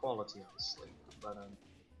 it's the quality of the sleep. But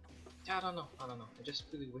yeah, I don't know. I just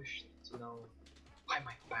really wish that, you know, why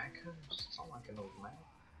my back hurts. It's not like an old man.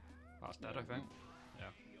 That's dead, I think. Yeah.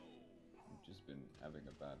 I've just been having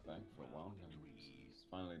a bad back for a while, and it's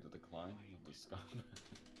finally the decline of the scum.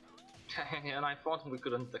 And I thought we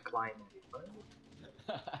couldn't decline any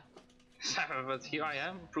further. But here I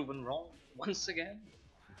am, proven wrong once again.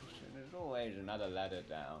 There's always another ladder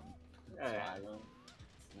down. Yeah.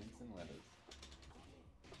 Slings and ladders.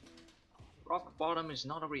 Rock bottom is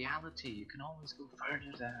not a reality. You can always go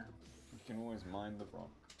further down. You can always mine the rock.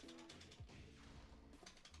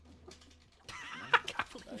 I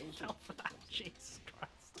can't believe you fell for that. Jesus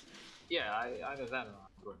Christ. Yeah, I know that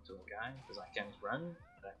I'm going to a guy because I can't run.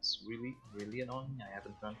 That's really, really annoying. I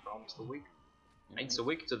haven't run for almost a week. You know It's a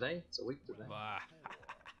week today. It's a week today. Bah.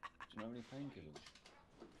 Do you know any painkillers?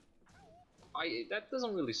 That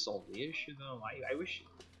doesn't really solve the issue though. I wish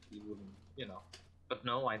you wouldn't, you know. But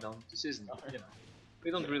no, I don't. This isn't, you know.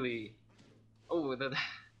 We don't really. Oh, that.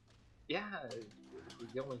 Yeah,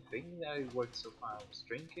 the only thing that worked so far was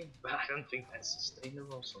drinking, but I don't think that's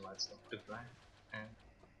sustainable. So let's not do that. And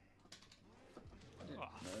I didn't Oh,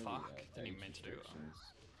 know fuck. Didn't even mean to do that. restrictions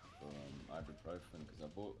for ibuprofen, because I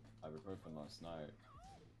bought ibuprofen last night,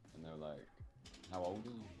 and they were like, "How old are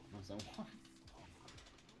you?" And I was like, "What?"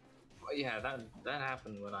 well, yeah, that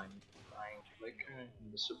happened when I'm buying liquor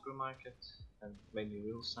in the supermarket, and made me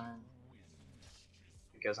real sad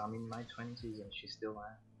because I'm in my 20s and she's still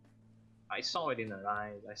there. I saw it in her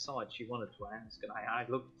eyes. I saw it. She wanted to ask, and I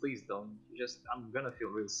look, please don't. I'm gonna feel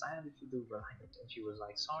real sad if you do. But and she was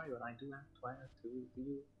like, sorry, but I do have to ask. Do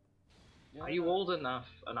you? Yeah, Are you old enough?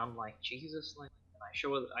 And I'm like, Jesus, like.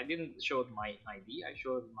 And I didn't show her my ID. I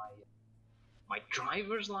showed my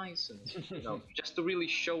driver's license. You know, just to really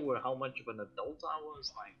show her how much of an adult I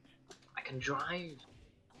was. Like, I can drive.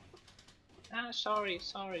 Ah, sorry.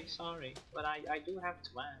 But I do have to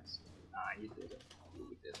ask. Ah, you didn't.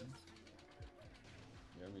 You didn't.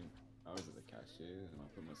 Yeah, I mean, I was at the cashier and I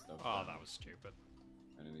put my stuff Oh, down, that was stupid.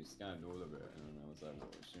 and then he scanned all of it, and then I was like,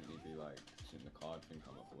 well, shouldn't the card thing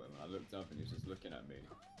come up or whatever? And I looked up and he was just looking at me.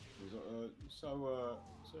 He was like, so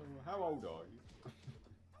how old are you?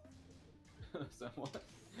 So what?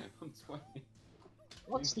 I'm 20.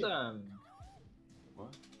 What's the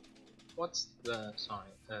What? What's the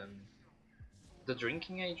the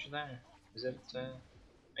drinking age there? Is it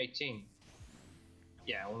 18?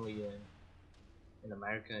 Yeah, only in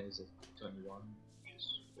America is it 21, which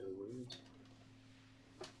is really weird.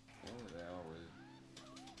 Yeah, they are weird.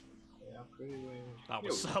 Yeah, pretty weird. That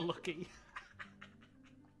was so lucky.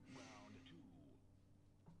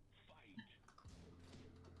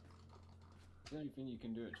 The only thing you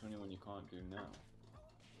can do at 21 you can't do now.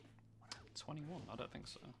 21? I don't think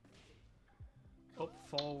so. Up,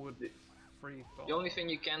 forward, free fall. The only thing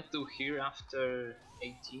you can't do here after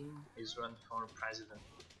 18 is run for president.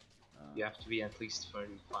 You have to be at least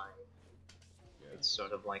 35. Yeah. It's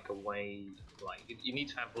sort of like a way, like you need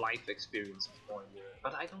to have life experience before you.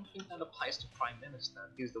 But I don't think that applies to prime minister.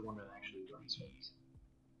 He's the one that actually runs things.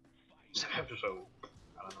 So I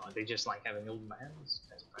don't know. They just like having old mans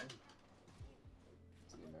as president.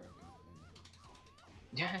 It's the American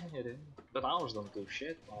thing. Yeah, it is. But ours don't do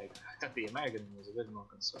shit. Like the American was a bit more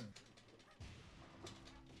concerned.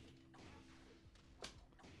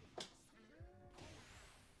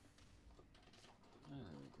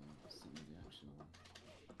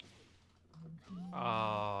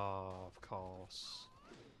 Oh, of course.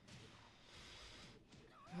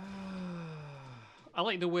 I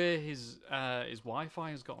like the way his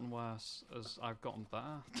Wi-Fi has gotten worse as I've gotten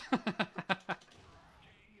better.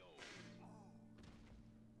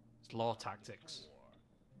 It's law tactics.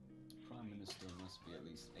 Prime Minister must be at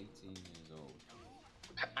least 18 years old.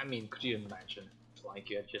 I mean, could you imagine? Like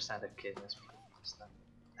you had just had a kid as prime minister.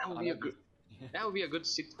 That would be a good. That would be a good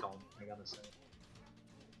sitcom. I gotta say.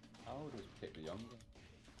 How old was Pip the Younger?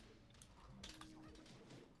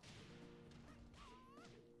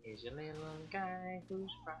 He's a little guy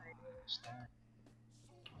who's prime minister.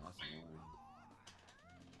 That's annoying.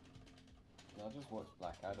 I just watched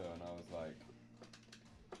Blackadder and I was like,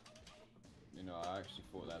 you know, I actually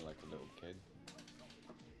thought that like a little kid.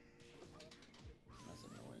 That's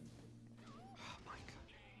annoying. Oh my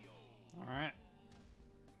god. Alright.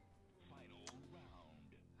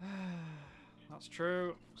 That's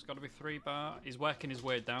true. It's got to be 3 bar. He's working his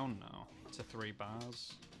way down now to 3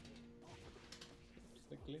 bars.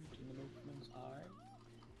 Just a glint in the milkman's eye.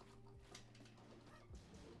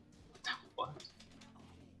 What?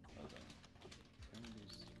 Hold on.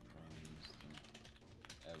 Candy's surprised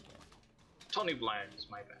ever. Tony Blair is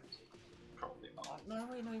my bad. Probably not. No,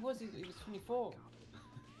 wait, no, he was 24.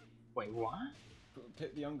 Wait, what?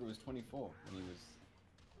 Pip the Younger was 24 when he was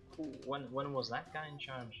When was that guy in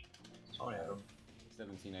charge? Sorry, I don't.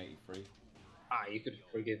 1783. Ah, you could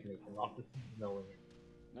forgive me for not knowing it.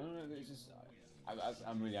 No, it's just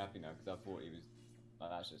I'm really happy now because I thought he was like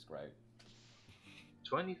that's just great.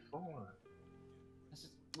 24. That's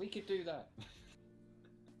just, we could do that.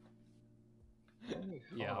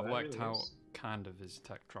 24, Yeah, I've that worked really out is. kind of his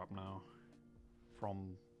tech trap now.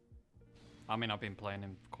 From, I mean, I've been playing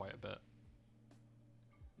him quite a bit.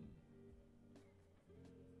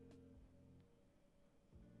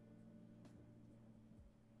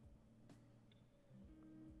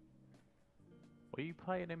 Were you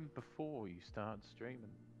playing him before you started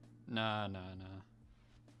streaming? Nah.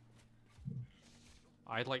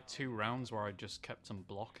 I had like 2 rounds where I just kept him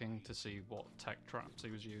blocking to see what tech traps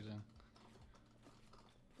he was using.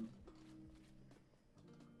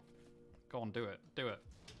 Go on, do it.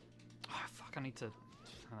 Ah, fuck, I need to...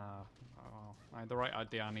 oh, I had the right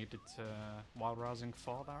idea. I needed to Wild Rising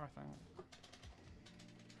 4 there, I think.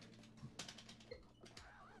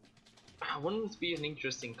 Wouldn't it be an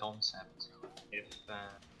interesting concept if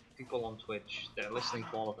people on Twitch, they're listening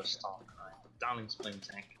to all of us talk, right? Darling's playing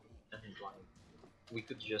tech, and like, we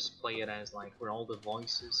could just play it as like we're all the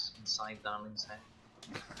voices inside Darling's head.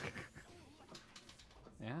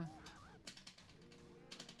 Yeah.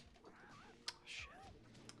 Shit.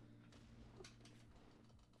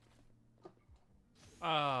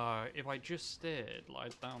 If I just stayed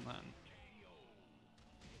lied down then.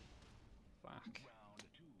 Fuck.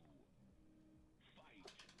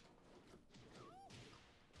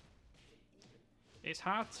 It's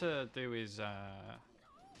hard to do his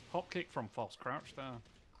hop kick from false crouch there.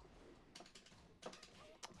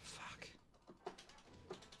 Fuck.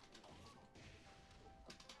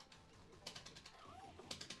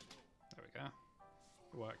 There we go.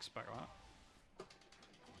 We'll expect that.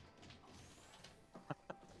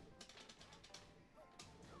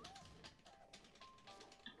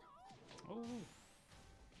 Oh.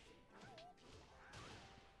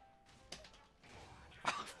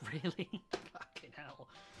 Oh, really? Fucking hell.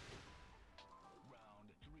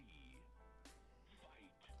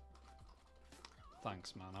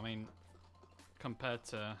 Thanks, man. I mean, compared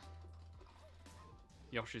to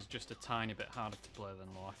Yoshi's just a tiny bit harder to play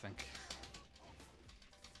than Law, I think.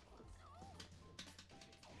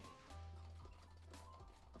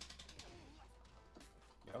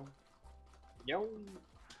 Yo!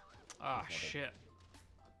 Ah, shit.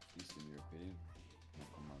 Eastern European. Knock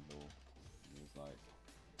on my door. He was like,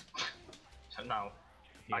 So now,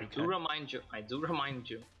 I do remind you,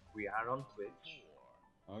 we are on Twitch.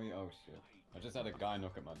 oh yeah, oh shit. I just had a guy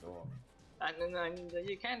knock at my door. And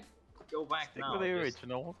you can't go back Stick now. with the just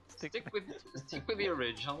original. Stick with the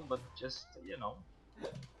original, but just, you know.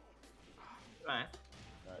 Right. Right,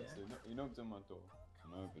 Yeah. so he knocked on my door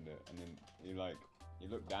and I opened it and then he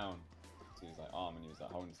looked down to his like arm and he was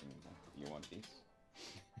like holding something. He was like, you want this?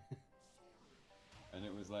 And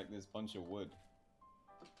it was like this bunch of wood.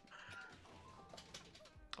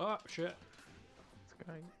 Oh, shit. It's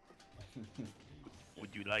great.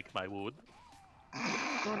 Would you like my wood?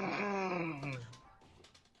 And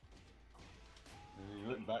he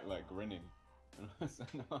looked back like grinning. And I was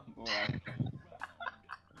like, no, I'm alright.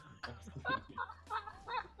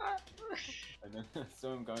 And then I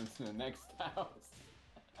saw him going to the next house.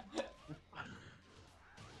 It's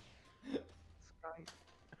great.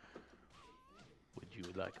 Would you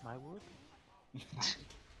like my wood?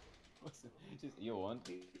 What's it? Just, you want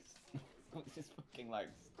these? It's just fucking like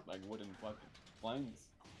wooden fucking planks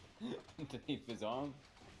underneath his arm.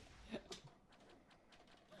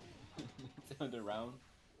 Turned around,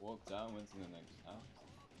 walked out, went to the next house.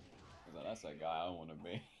 I was like, that's a guy I want to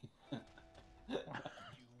be.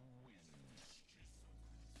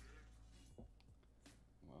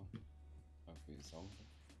 Well, hopefully he solved it.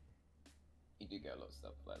 You do get a lot of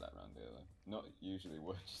stuff like that around here though. Not usually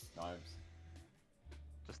wood, just knives.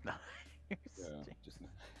 Just nice. Yeah, just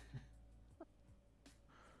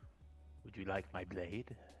Would you like my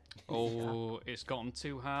blade? Oh, it's gotten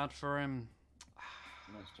too hard for him.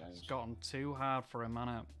 Nice It's change. gotten too hard for him,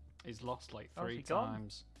 man. He's lost like How's 3 he gone?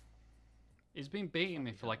 times. He's been beating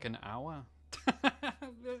me for like an hour.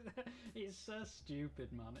 It's so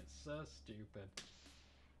stupid, man. It's so stupid.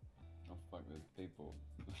 Oh fuck, there's people.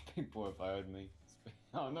 People have heard me.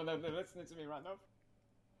 Oh no, they're listening to me right now.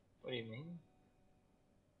 What do you mean?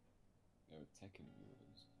 They were Tekken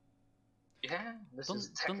viewers. Yeah, this is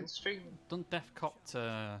a Tekken stream. Don't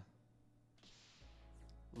Defcopter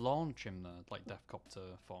launch him there, like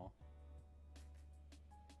Defcopter 4?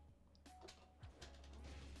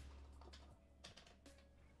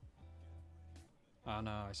 I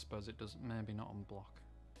know, I suppose it does. Maybe not on block.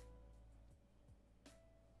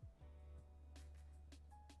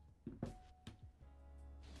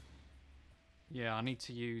 Yeah, I need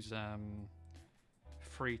to use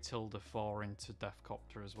 3tilde4 into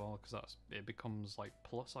Defcopter as well, because it becomes like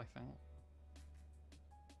plus, I think.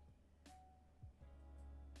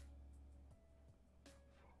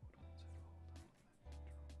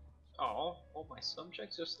 Oh, all my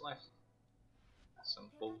subjects just left. That's some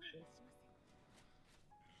bullshit.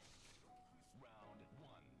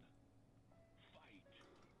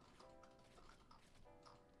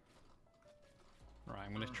 Right,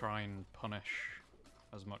 I'm going to try and punish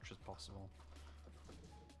as much as possible.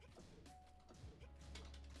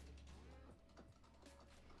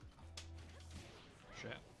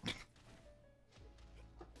 Shit.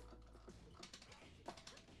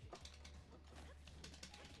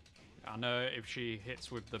 I know if she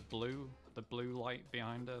hits with the blue light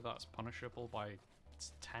behind her, that's punishable by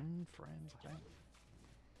 10 frames, I think.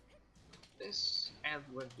 This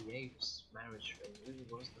Edward the Eighth's marriage ring really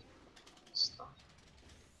was the stuff.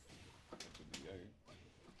 There you go.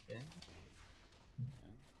 Yeah.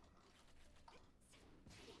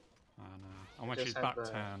 And when Just she's have back the-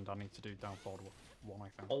 turned, I need to do down forward 1, I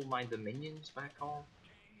think. All my dominions back home.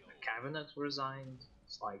 The cabinet resigned.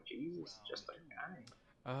 It's like, Jesus, just a guy.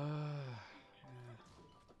 Yeah.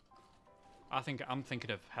 I'm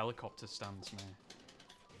thinking of helicopter stands, man.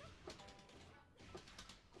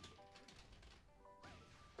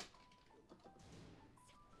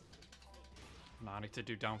 No, I need to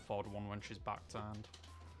do down forward 1 when she's back turned.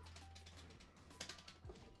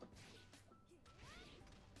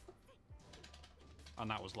 And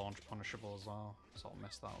that was launch punishable as well, so I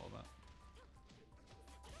missed that a little bit.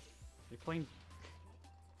 You're playing.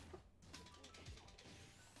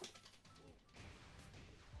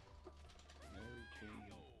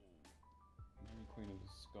 Mary Queen of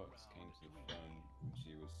the Scots came to the throne when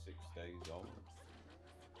she was 6 days old.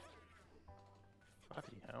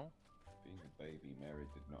 Bloody hell. Being a baby, Mary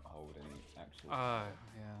did not hold any actual.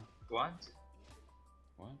 Yeah. What?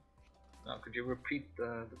 What? Now, could you repeat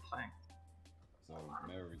the fact? So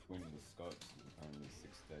Mary Queen of the Scots was apparently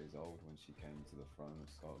 6 days old when she came to the throne of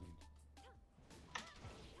Scotland.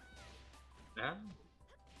 Yeah.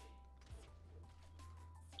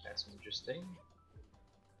 That's interesting.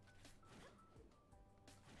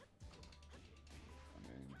 I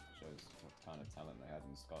mean, shows what kind of talent they had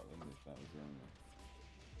in Scotland if that was the only.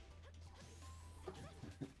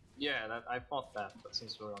 Yeah, I thought that, but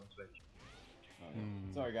since we're on Twitch. Oh,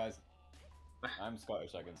 yeah. Sorry guys. I'm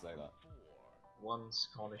Scottish, I can say that. One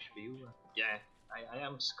Scottish viewer. Yeah, I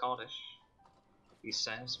am Scottish. He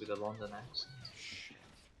says with a London accent.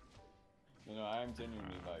 You know, I am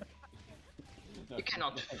genuinely like. You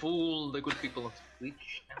cannot fool the good people of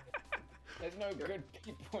Twitch. There's no good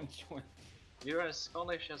people on Twitch. You're as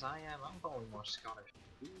Scottish as I am. I'm probably more Scottish.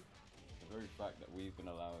 The very fact that we've been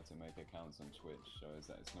allowed to make accounts on Twitch shows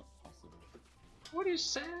that it's not possible. What it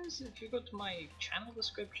says? If you go to my channel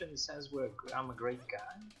description, it says I'm a great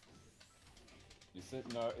guy. You said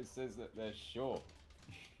no. It says that they're sure.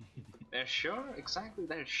 They're sure, exactly.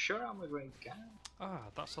 They're sure I'm a great guy. Ah,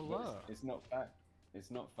 that's a But lot. it's not fact.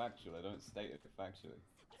 It's not factual. I don't state it factually.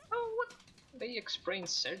 Oh, what? They explain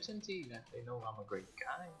certainty that they know I'm a great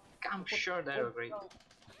guy. I'm sure they're a great.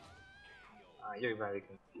 You're very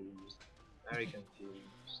confused. Very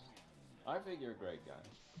confused. I think you're a great guy.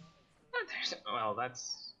 Well,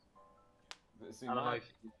 that's. But see, I don't know my-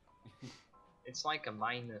 if. It's like a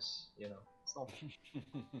minus, you know. It's not.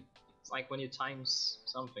 It's like when you times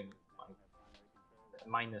something, like a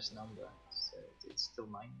minus number, it's still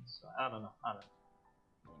minus. I don't know.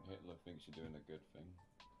 When Hitler thinks you're doing a good thing.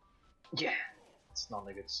 Yeah, it's not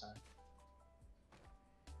a good sign.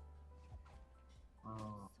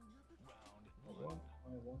 Oh.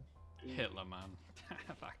 Hitler, man.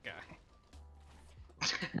 That guy.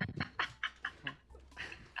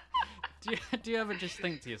 do you ever just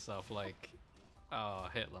think to yourself like, oh,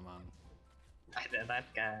 Hitler, man?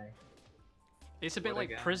 That guy. It's a bit What a like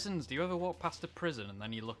guy. prisons. Do you ever walk past a prison and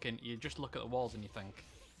then you just look at the walls and you think,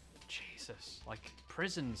 Jesus, like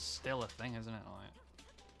prison's still a thing, isn't it? Like,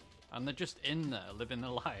 and they're just in there living their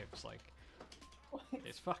lives. Like,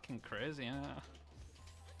 it's fucking crazy,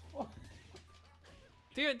 yeah.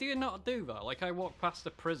 Do you not do that? Like, I walk past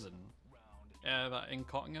a prison that in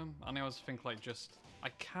Cottingham, and I always think like, I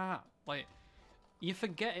can't like. You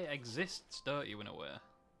forget it exists, don't you? In a way.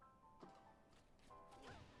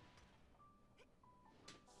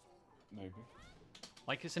 Maybe.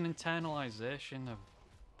 Like, it's an internalization of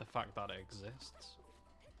the fact that it exists.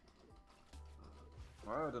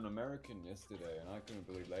 I heard an American yesterday, and I couldn't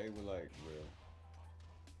believe they were like real.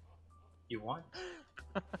 You what?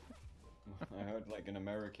 I heard like an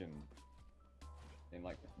American in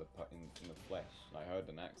like in the flesh. I heard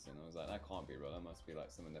an accent. I was like, that can't be real. That must be like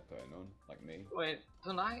something they're putting on, like me. Wait,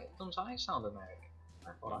 don't I sound American?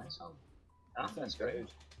 I thought I sound. Ah, You that's sound great.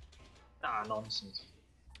 British. Ah, nonsense.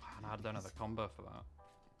 And I don't have the combo for that.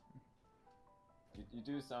 You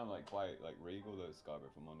do sound like quite like regal though, Skyber,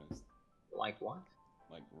 if I'm honest. Like what?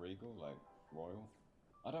 Like regal, like royal.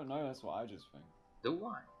 I don't know. That's what I just think. Do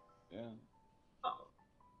I? Yeah. Oh,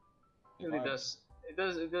 If really I- does. It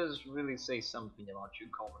does really say something about you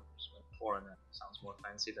commoners when a foreigner sounds more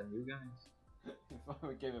fancy than you guys. If I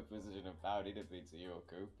became a position of power, it'd be to you or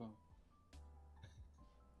Cooper.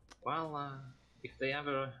 Well, if they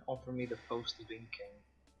ever offer me the post of being king,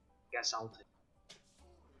 guess I'll take.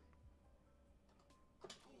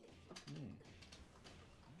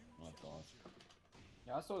 My God.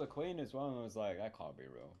 Yeah, I saw the Queen as well, and I was like, that can't be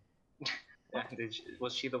real. Yeah,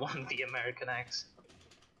 was she the one with the American accent?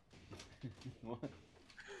 What?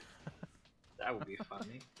 That would be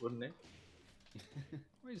funny, wouldn't it?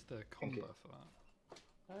 Where's the combo for that?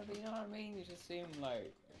 But you know what I mean? You just seem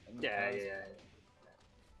like. Yeah.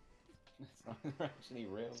 It's not actually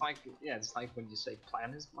real. It's like when you say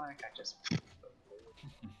plan is black. I just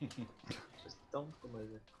don't believe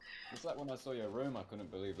it. It's like when I saw your room, I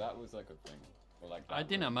couldn't believe that was like a thing. Or like I that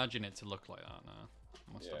didn't room. imagine it to look like that, no.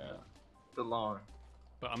 I must Yeah. admit. The lawn.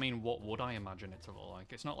 But I mean, what would I imagine it to look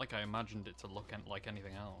like? It's not like I imagined it to look like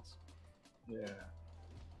anything else. Yeah.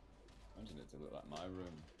 Imagine it to look like my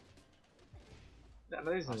room. That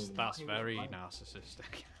isn't That's, even that's mine, very mine.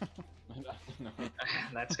 narcissistic. No.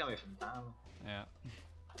 That's coming from Dan. Yeah.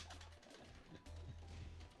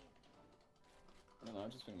 I don't know, I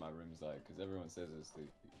just think my room's like, because everyone says it's the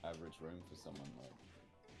average room for someone like,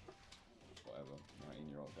 whatever,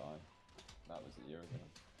 19-year-old guy. That was a year ago.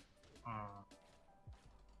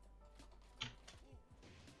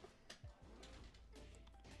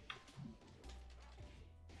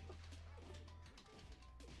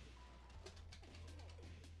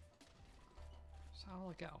 So how will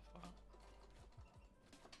I get off that?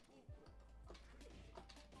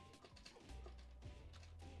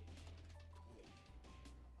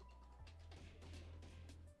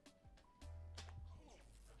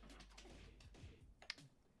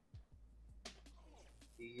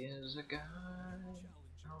 He is a guy.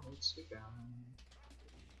 Oh, it's a guy.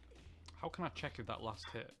 How can I check if that last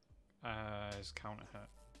hit is counter hit?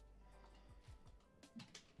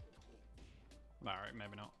 Alright,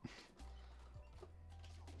 maybe not.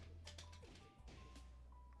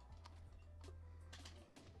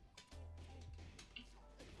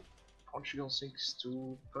 Portugal seeks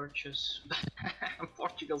to purchase.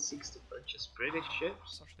 Portugal seeks to purchase British ships.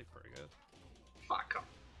 It's actually pretty good. Fuck 'em.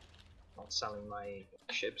 Not selling my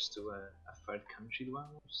ships to a third country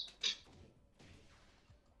dwellers.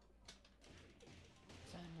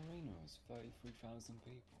 San Marino is 33,000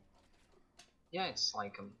 people. Yeah, it's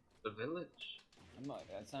like a village. I'm not,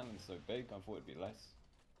 that sounded so big, I thought it'd be less.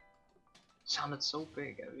 Sounded so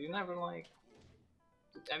big. Have you never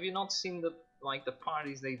have you not seen the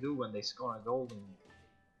parties they do when they score a goal in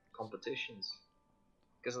competitions?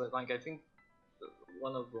 Because I think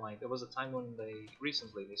one of there was a time when they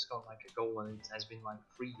scored like a goal and it has been like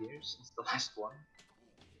 3 years since the last one.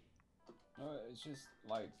 No, it's just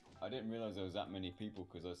like, I didn't realize there was that many people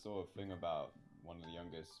because I saw a thing about one of the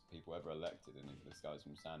youngest people ever elected, and this guy's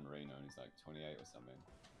from San Marino and he's like 28 or something.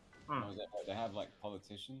 And I was like, oh, they have like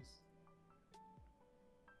politicians?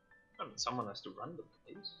 I mean, someone has to run the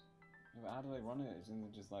place. Yeah, but how do they run it? Isn't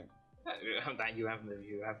it just like... That you have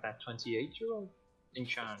that 28-year-old in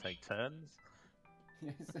charge. Just take turns.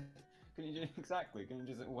 Yes, can you just, exactly, can you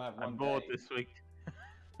just all have one I'm bored day? this week.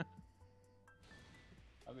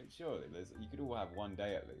 I mean, surely, you could all have one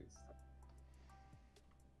day at least.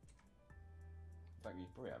 In fact, you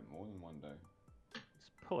probably have more than one day.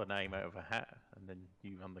 Just pull a name out of a hat and then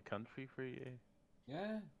you run the country for a year.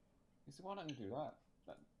 Yeah? You see, why don't you do that?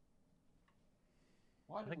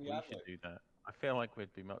 Why I did think we we have should it? do that. I feel like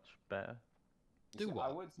we'd be much better. You Do see, what?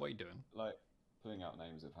 I would What are you doing? like pulling out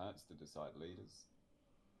names of hats to decide leaders.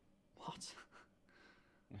 What?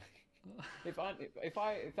 If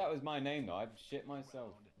that was my name, though, I'd shit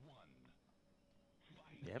myself.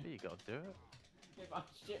 Yeah, but you gotta do it. If I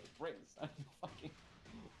shit bricks, fucking.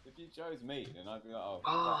 If you chose me, then I'd be like, oh.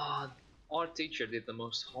 Ah, our teacher did the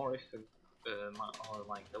most horrific, or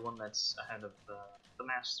like the one that's ahead of the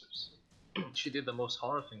masters. She did the most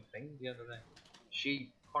horrifying thing the other day.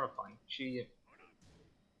 Horrifying.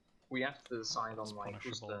 We have to decide That's on like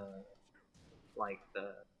who's punishable.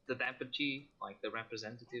 the deputy, like the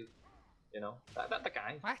representative, you know, that the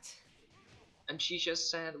guy. What? And she just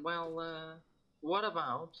said, well, what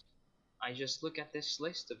about I just look at this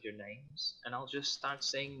list of your names and I'll just start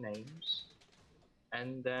saying names.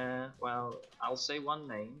 And, well, I'll say one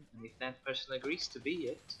name, and if that person agrees to be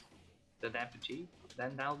it, the deputy,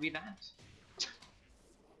 then that'll be that.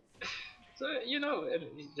 So, you know,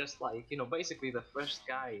 just like, you know, basically the first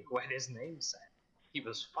guy who had his name said, he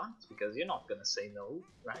was fucked because you're not gonna say no,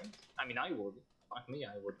 right? I mean, I would. Fuck me,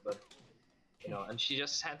 I would, but, you know, and she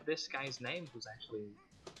just said this guy's name who's actually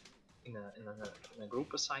in a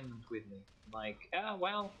group assignment with me. Like, yeah,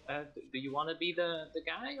 well, do you want to be the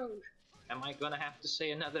guy, or am I gonna have to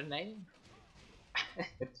say another name?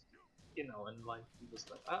 You know, and like he was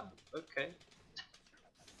like, oh, okay.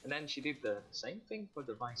 And then she did the same thing for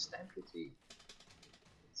the vice deputy.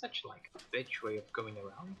 Such like a bitch way of going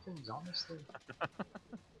around things, honestly.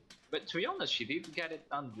 But to be honest, she did get it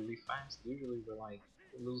done really fast. Usually we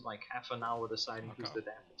lose like half an hour deciding who's Okay. the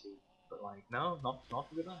deputy. But like, no,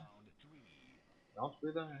 not with her. Not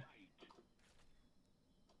with her.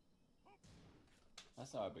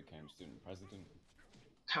 That's how I became student president.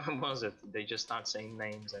 How was it? They just start saying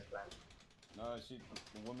names like that. No, the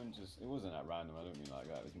woman just, it wasn't at random, I don't mean like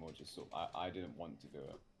that, it was more just sort of, I didn't want to do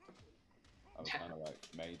it. I was kind of like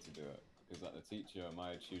made to do it. Because like the teacher,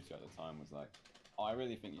 my tutor at the time was like, oh, I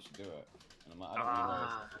really think you should do it. And I'm like, I don't really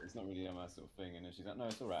know, it's not really my sort of thing. And then she's like,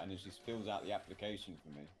 no, it's alright. And then she fills out the application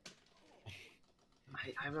for me.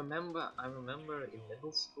 I remember in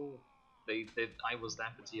middle school, I was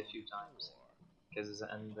deputy a few times. Because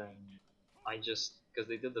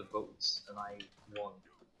they did the votes and I won.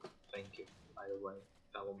 Thank you, by the way,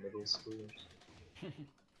 fellow middle schoolers.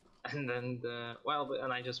 And then,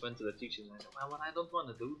 and I just went to the teacher and I said, well, I don't want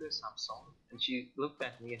to do this, I'm sorry. And she looked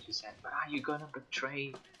at me and she said, but are you gonna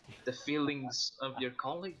betray the feelings of your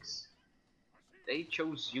colleagues? They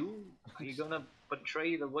chose you. Are you gonna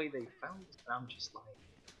betray the way they felt? And I'm just like,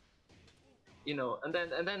 you know, and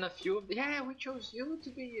then a few of them, yeah, we chose you to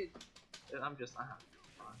be it. And I'm just, fine.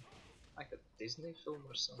 Like a Disney film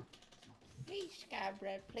or something. Please,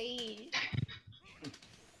 Scabra, please.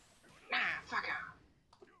 Nah, fuck out.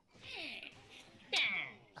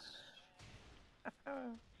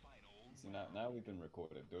 So now we've been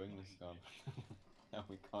recorded doing this stuff. Now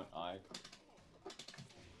we can't hide.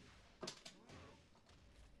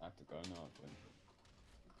 I have to go now, I think.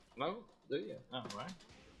 No? Do you? Oh, right.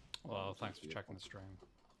 Well, thanks for checking the stream.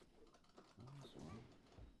 Oh, that's alright.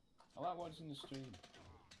 I like watching the stream.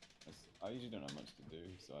 I usually don't have much to do,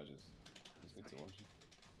 so it's good to watch it.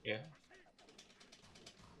 Yeah.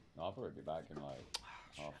 No, I'll probably be back in like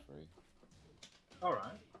half 3.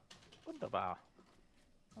 Alright. Wunderbar.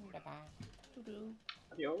 Wunderbar. Doo-doo.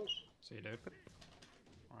 Adios. See you, dude.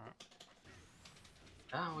 Alright.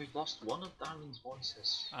 Ah, we've lost one of Darwin's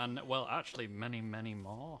voices. And, well, actually, many, many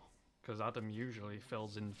more. Because Adam usually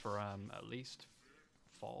fills in for at least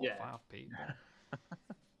 4 or 5 people.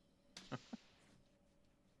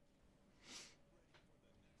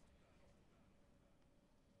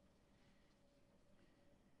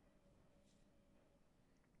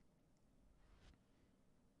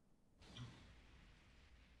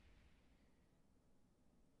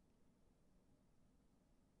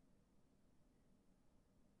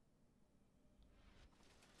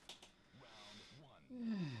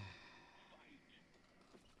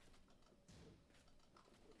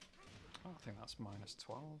 I think that's minus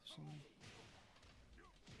 12 something.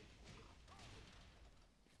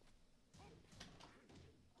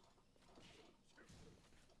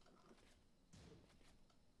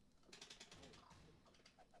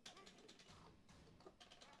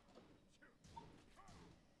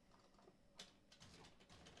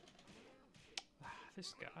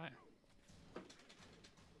 This guy.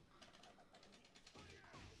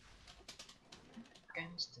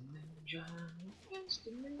 Against the ninja, against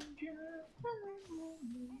the ninja.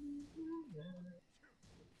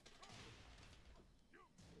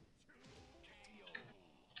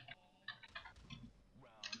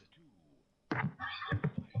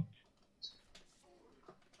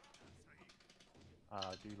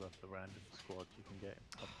 I do love the random squads you can get in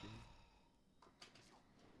PUBG.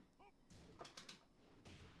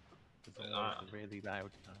 There's always a really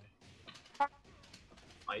loud guy.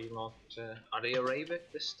 Are you not? Are they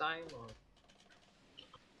Arabic this time, or?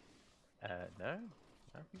 No.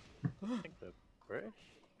 I think they're British.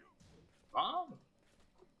 Oh,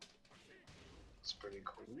 it's pretty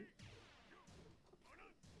cool.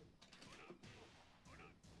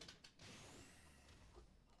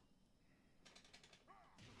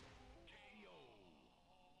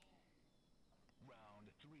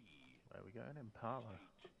 Where are we going? Impala.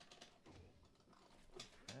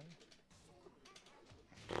 Okay.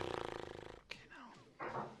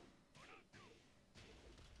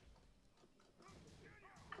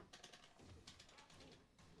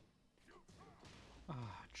 Oh,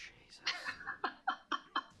 Jesus.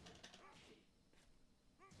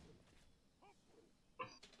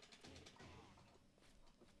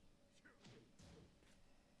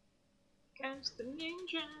 Against the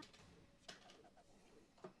ninja.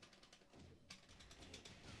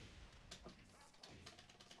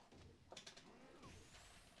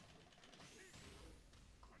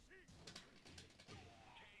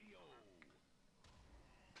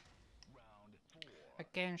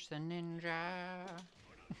 Against the ninja.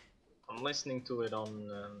 I'm listening to it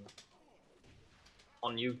on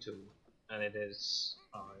YouTube, and it's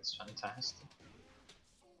fantastic.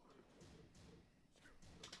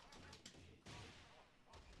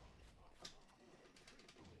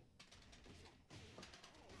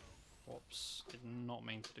 Whoops, did not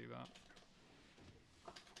mean to do that.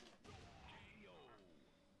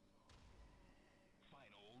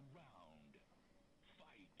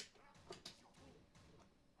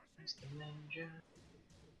 Against the ninja.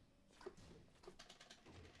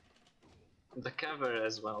 The cover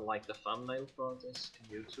as well, like the thumbnail for this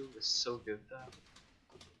in YouTube, is so good.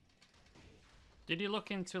 Did you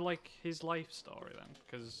look into like his life story then?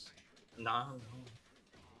 Because No.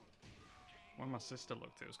 when my sister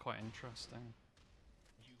looked, it was quite interesting.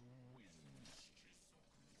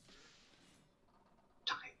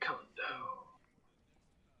 Taekwondo.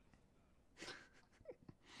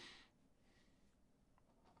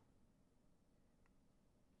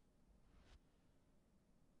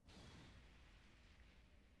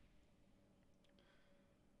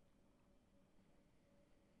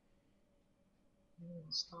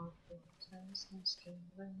 Stop the resistance,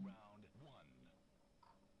 killing.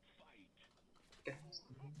 Against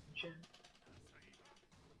the ninja.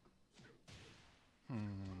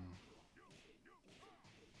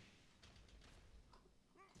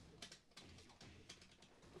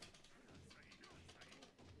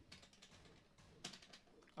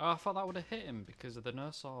 Oh, I thought that would have hit him because of the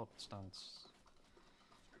no sword stance.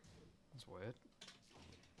 That's weird.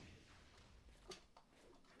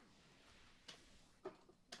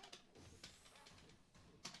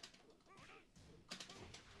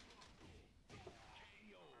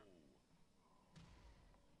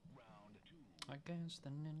 Against the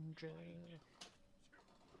ninja.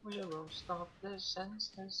 We will stop the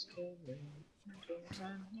senseless killing. Against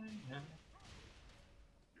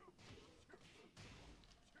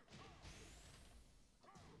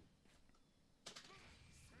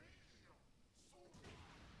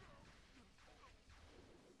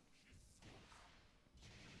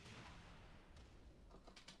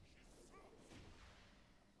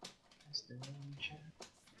the ninja.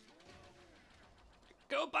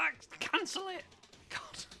 Go back! Cancel it!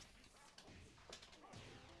 God.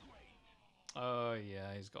 Oh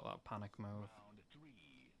yeah, he's got that panic move.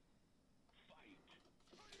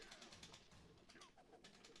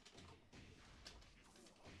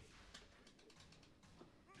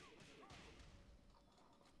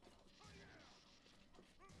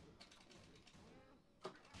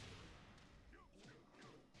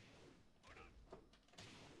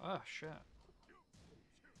 Oh shit.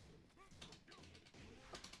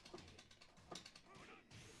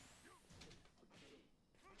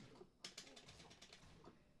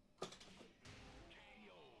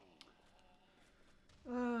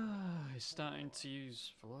 He's starting to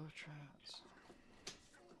use flow charts.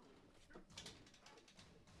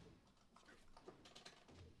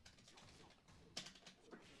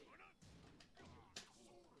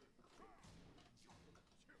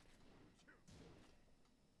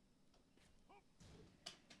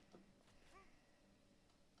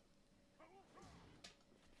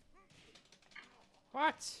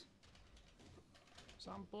 What? It's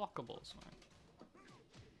unblockable or something.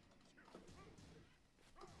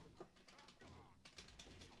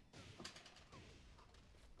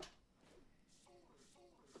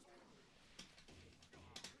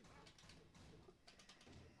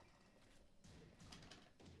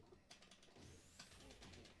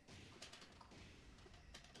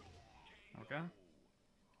 go.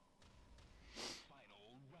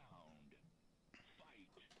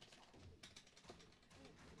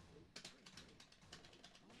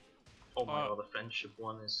 Oh my god, the friendship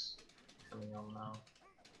one is coming on now.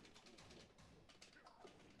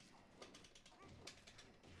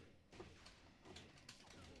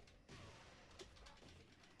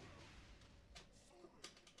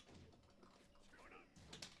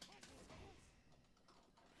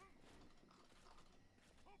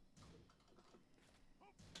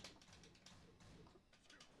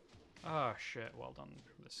 Oh shit, well done.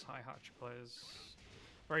 This high hatch player's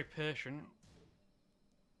very patient.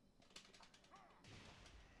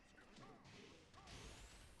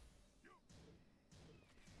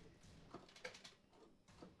 Oh,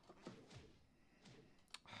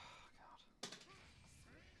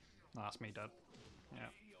 God. That's me dead. Yeah.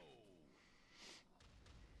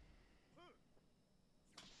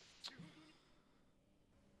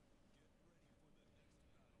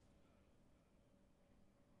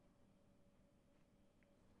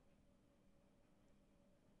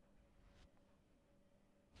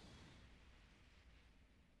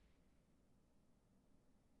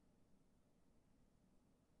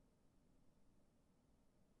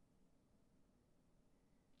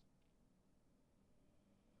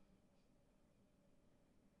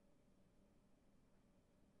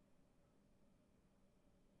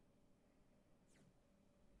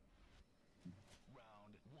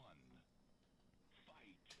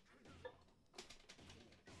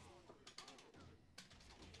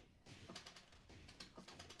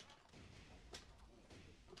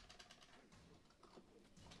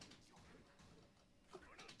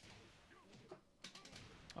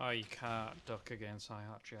 Oh, you can't duck against high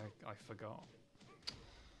hatch. I forgot.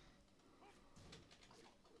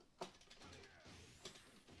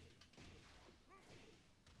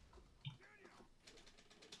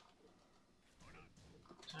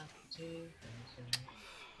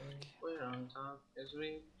 We're on top as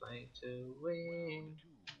we play to win.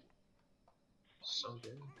 So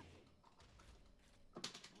good.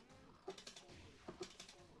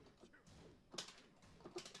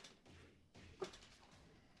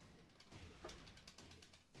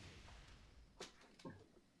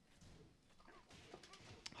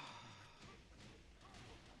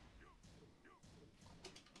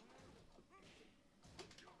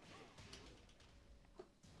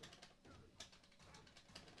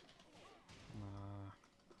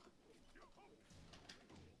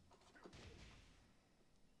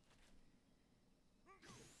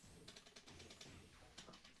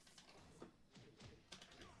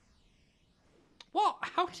 What?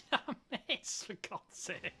 How did I miss? For God's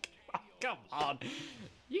sake! Oh, come on,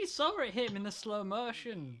 you saw it hit him in the slow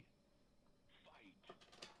motion.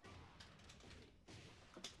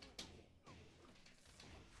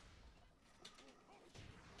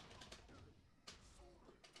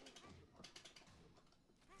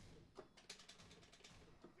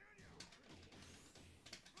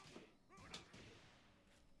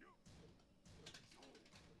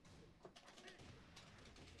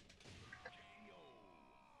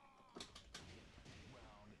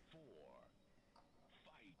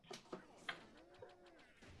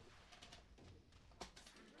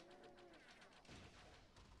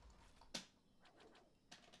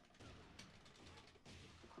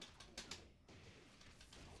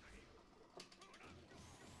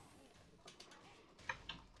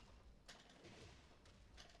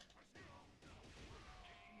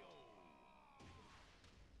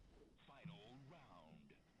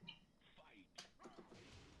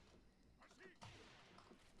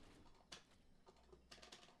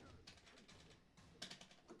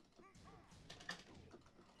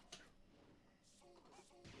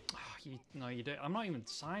 No, you do. I'm not even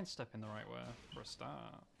sidestepping the right way for a start.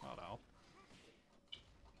 Not all.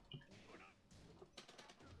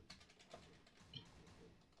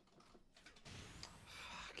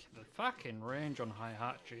 The fucking range on high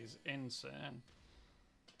hatch is insane.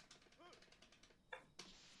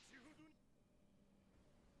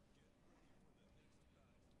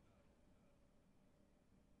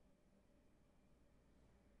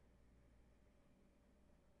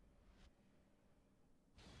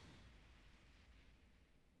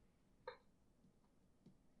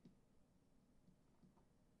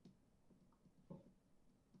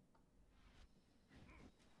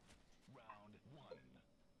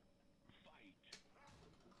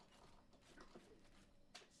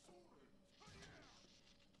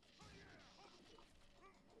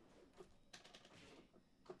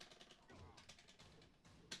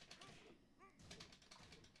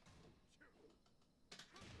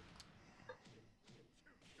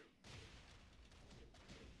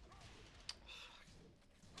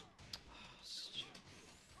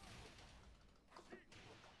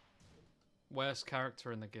 Worst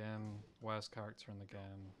character in the game. Worst character in the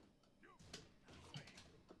game.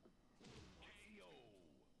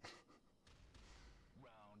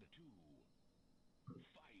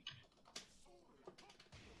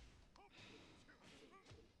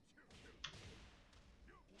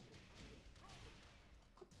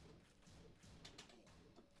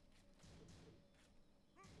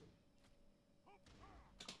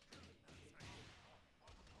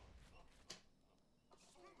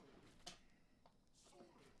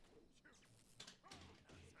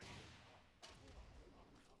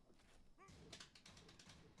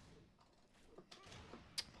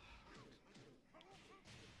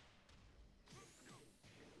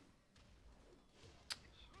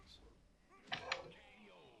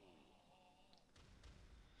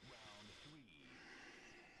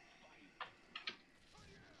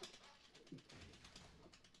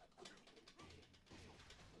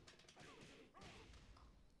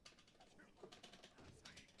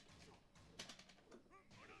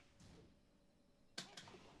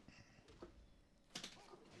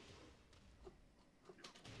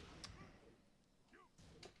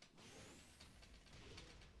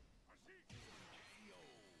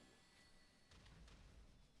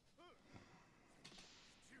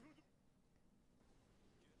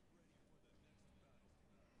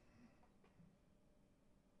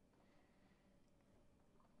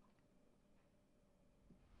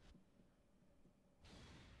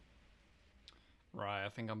 Right, I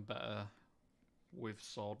think I'm better with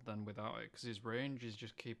sword than without it, because his range is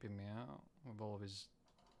just keeping me out with all of his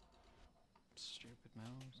stupid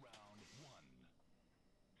moves.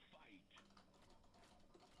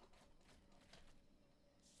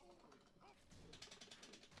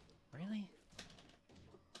 Really?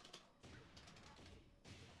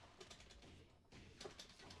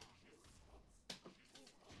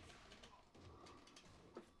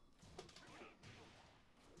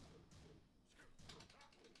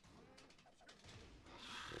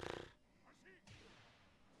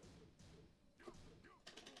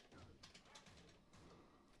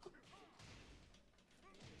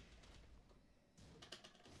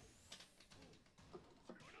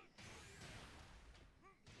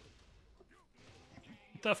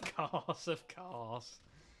 Of course, of course.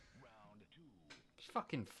 Just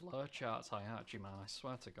fucking flow charts Hayachi, man, I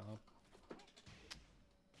swear to God.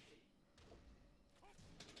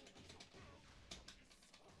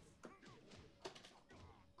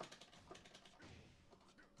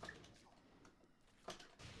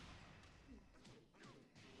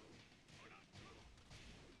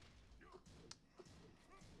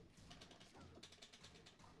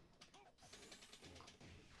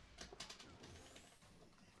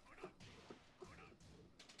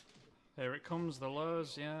 Here it comes, the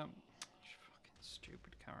lows, yeah. Fucking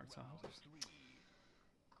stupid character.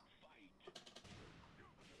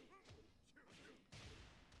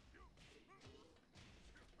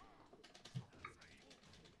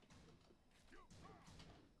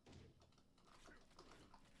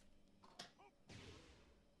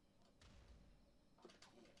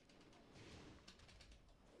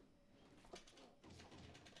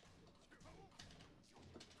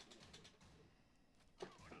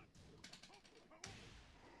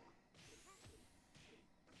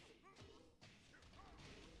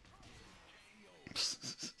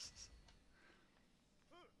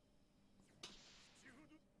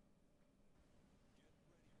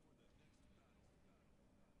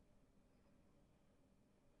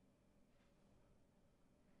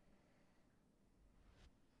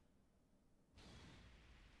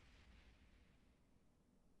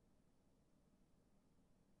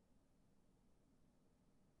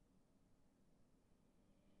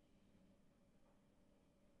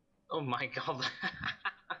 Oh my god.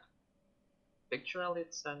 Picture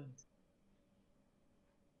Elliot sent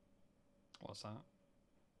What's that?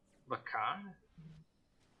 the car.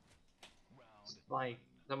 Like,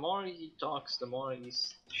 the more he talks, the more he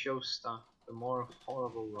shows stuff, the more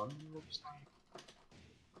horrible run looks like.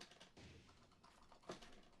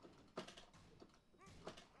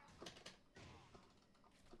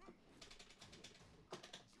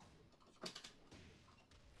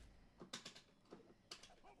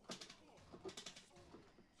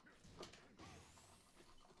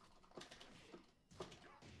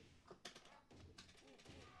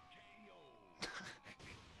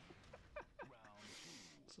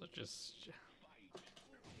 Such a...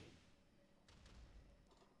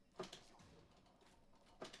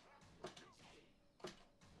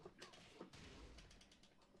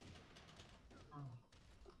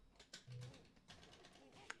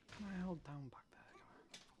 Can I hold down back there?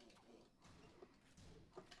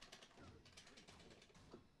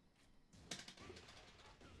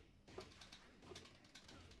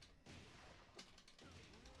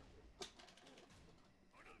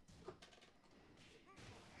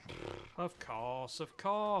 Of course, of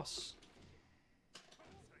course.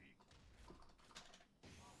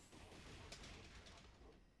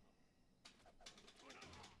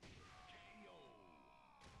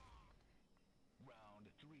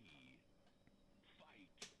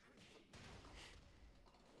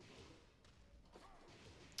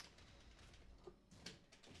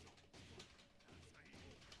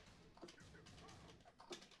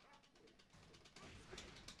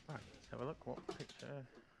 Right, let's have a look. What picture?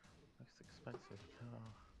 Most expensive car.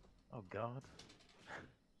 Oh God.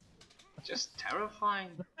 Just terrifying.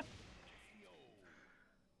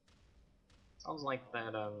 Sounds like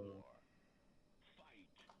that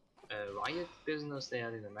riot business they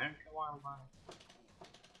had in America a while back.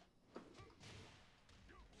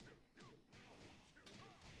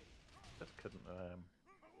 Just couldn't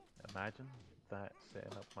imagine that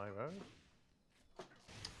setting up my road.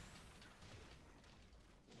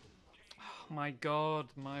 My God,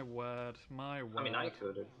 my word, my word. I mean, I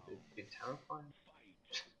could. It'd be terrifying.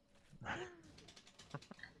 God.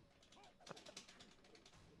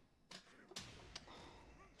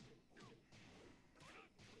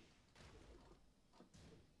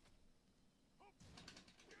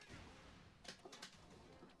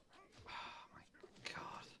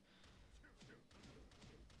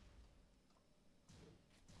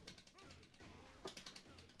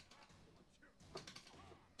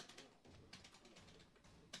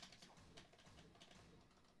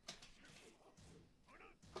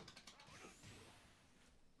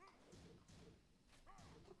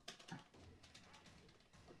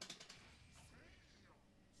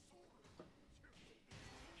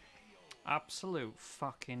 Absolute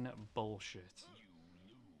fucking bullshit.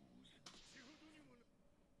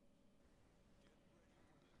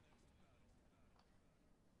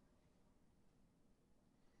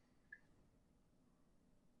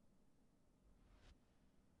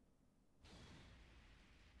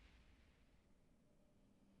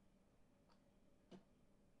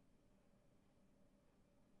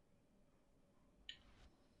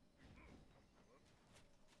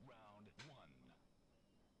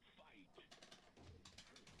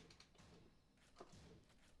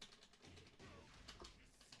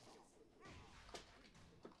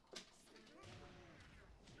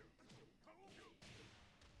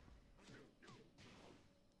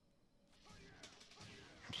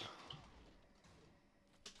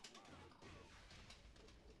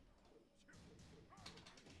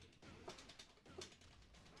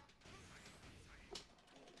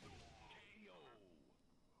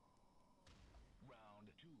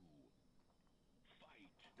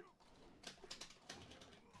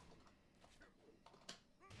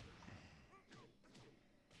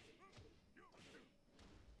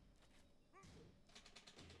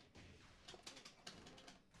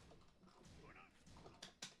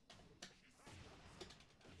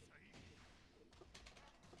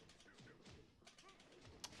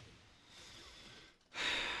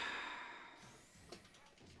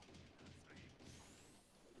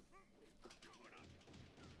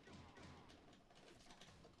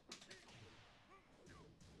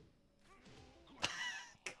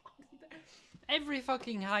 Every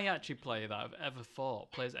fucking Hayachi player that I've ever fought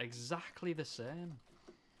plays exactly the same.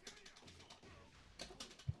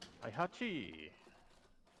 Aihachi!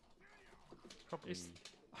 Probably It's the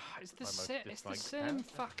my most same. It's the disliked same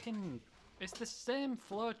character. fucking. It's the same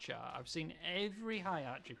flowchart I've seen every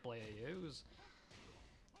Hayachi player use.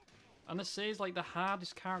 And they say it's like the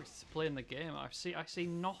hardest character to play in the game. I see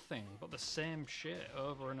nothing but the same shit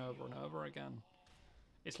over and over and over again.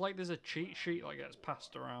 It's like there's a cheat sheet that gets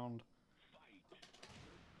passed around.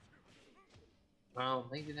 Well,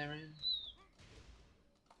 maybe there is.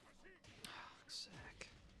 Fuck's sake.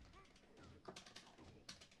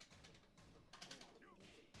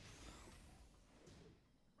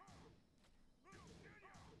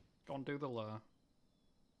 Go on, do the low.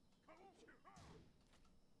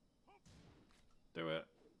 Do it.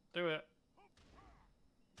 Do it.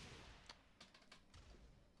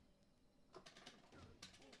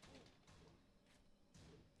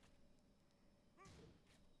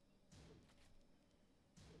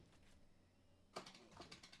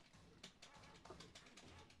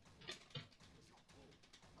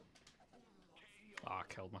 Oh, I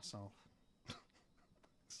killed myself.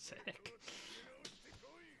 Sick.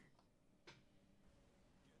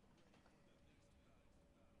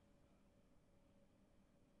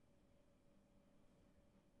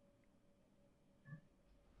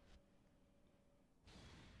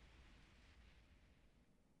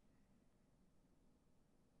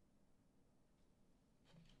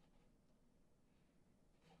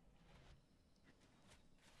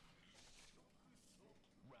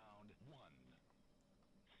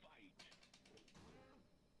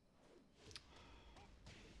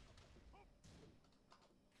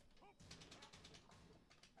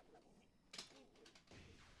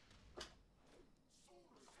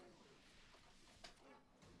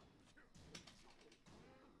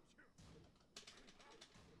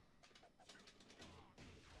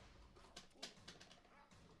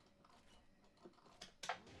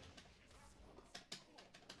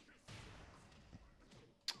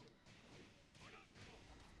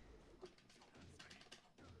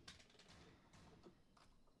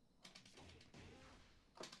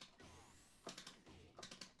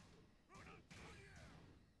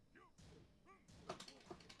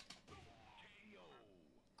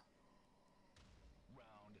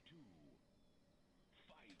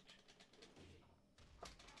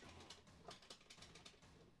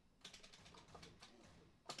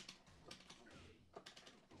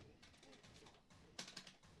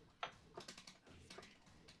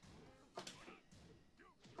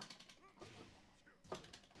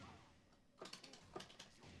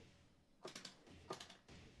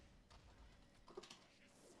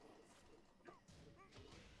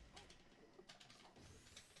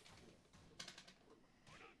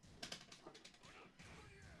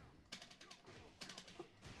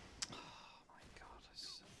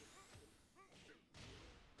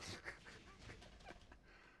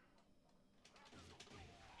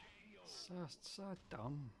 So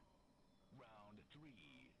dumb. Round 3.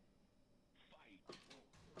 Fight.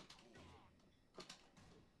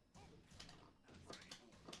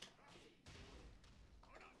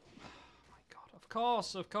 My God, of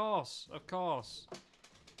course, of course, of course.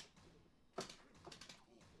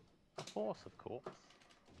 Of course, of course.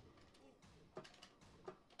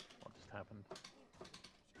 What just happened?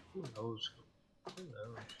 Who knows? Who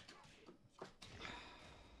knows?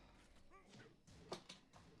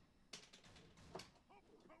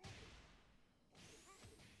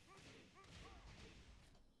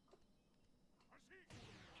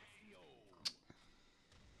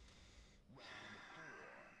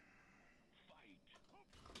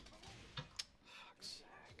 Fuck's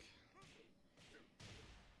sake.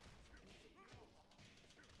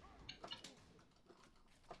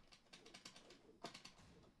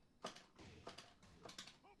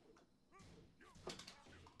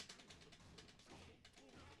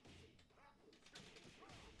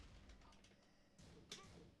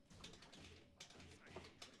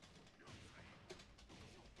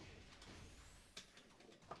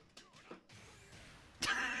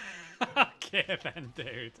 Okay then,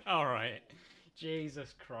 dude. Alright.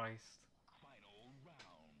 Jesus Christ. Final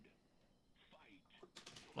round. Fight.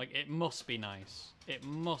 Like, it must be nice. It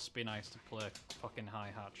must be nice to play fucking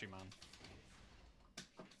High Hatchy, man.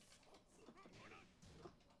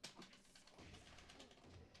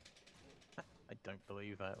 I don't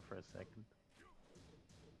believe that for a second.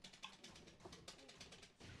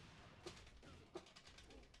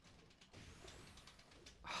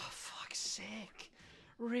 Oh, fuck's sake.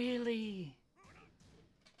 Really?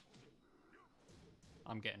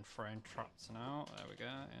 I'm getting frame trapped now. There we go,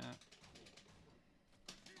 yeah.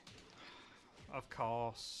 Of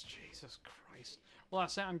course. Jesus Christ. Well,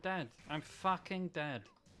 that's it. I'm dead. I'm fucking dead.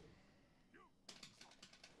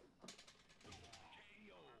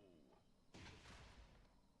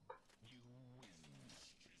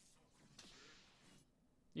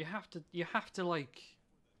 You have to like,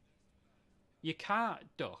 you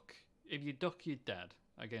can't duck. If you duck, you're dead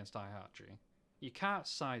against Ihatri. You can't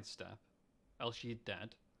sidestep, else you're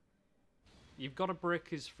dead. You've got to break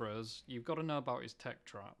his throws. You've got to know about his tech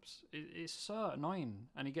traps. It's so annoying,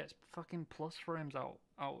 and he gets fucking plus frames out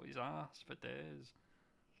his ass for days.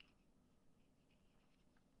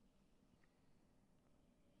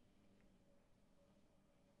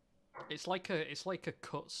 It's like a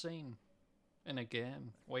cutscene in a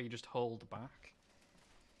game where you just hold back.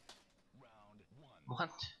 Round 1.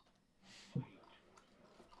 What?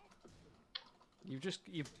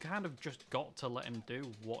 You've kind of just got to let him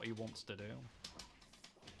do what he wants to do.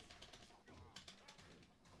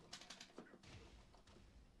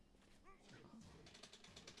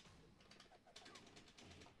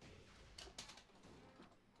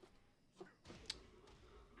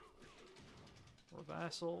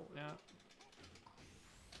 Reversal, yeah.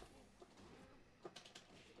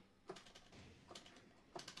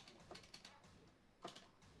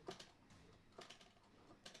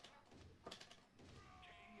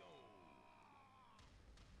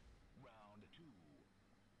 Round 2.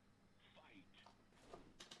 Fight.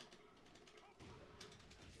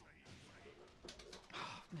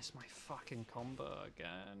 I've missed my fucking combo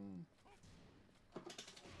again.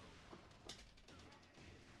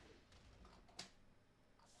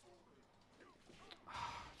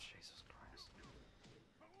 Oh, Jesus Christ.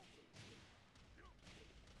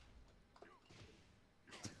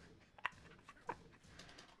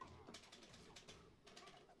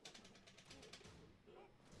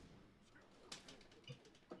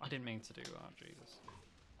 I didn't mean to do that, Jesus.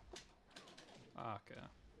 Okay.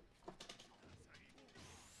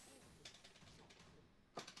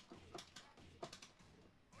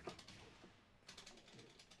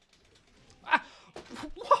 Ah!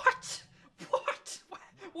 What? What?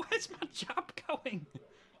 Where's my jab going?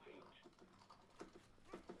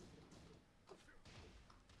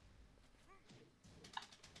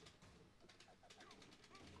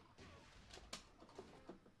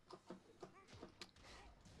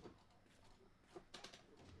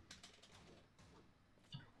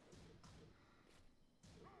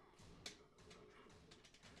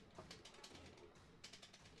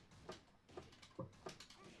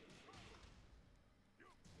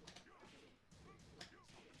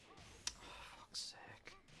 Fuck's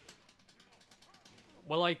sake.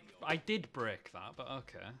 Well, I did break that, but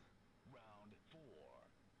okay. Round 4.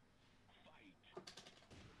 Fight.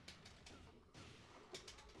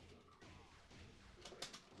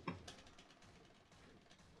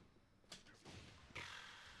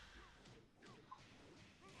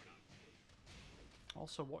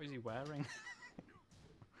 Also, what is he wearing?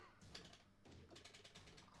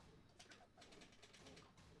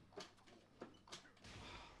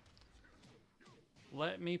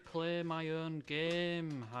 let me play my own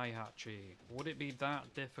game, Hihachi. Would it be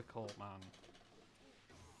that difficult, man?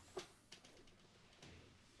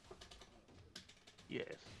 Yes.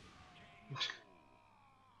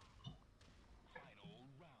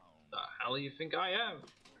 The hell do you think I am?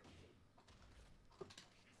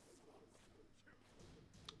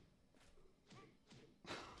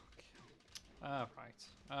 Alright,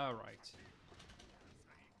 alright.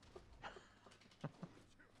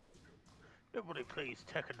 Nobody plays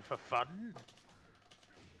Tekken for fun.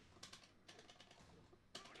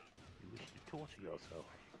 You wish to torture yourself.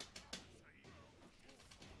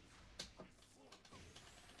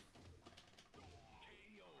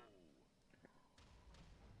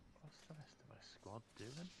 What's the rest of my squad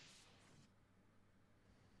doing?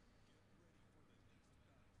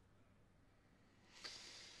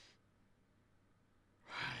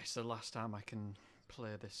 It's the last time I can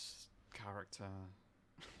play this character.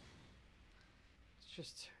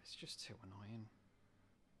 It's just too annoying.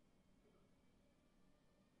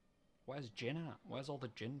 Where's Jin at? Where's all the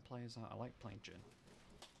Jin players at? I like playing Jin.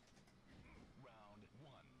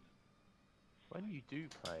 When you do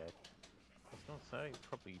play it, I was gonna say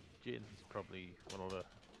probably Jin's probably one of the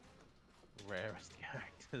rarest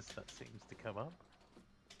characters that seems to come up.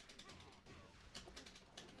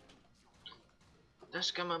 Does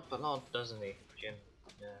come up a lot, doesn't he, Jin?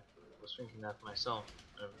 Yeah, I was thinking that myself.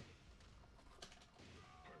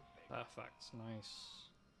 Perfect, nice.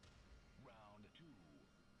 Round 2.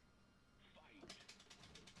 Fight.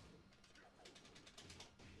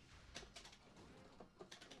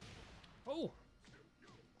 Oh!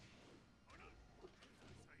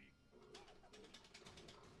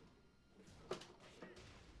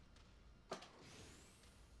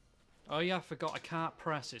 Oh yeah, I forgot I can't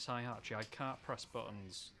press, it's Hihachi, I can't press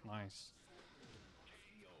buttons. Nice.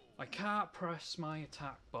 I can't press my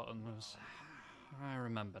attack buttons. I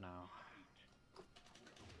remember now.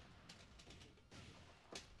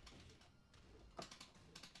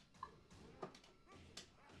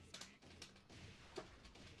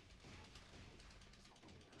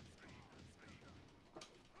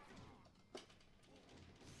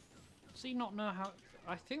 Does he not know how...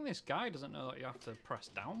 I think this guy doesn't know that you have to press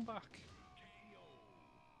down back.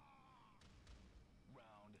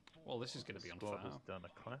 Well, this is going to be unfair. Squad has done a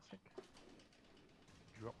classic.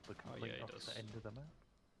 Drop the complete he off does. the end of the map.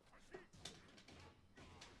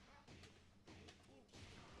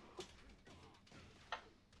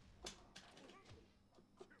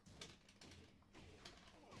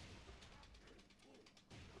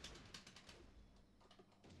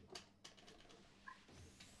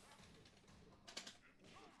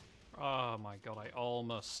 Oh my god, I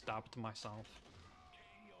almost stabbed myself.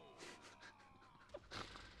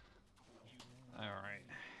 Alright.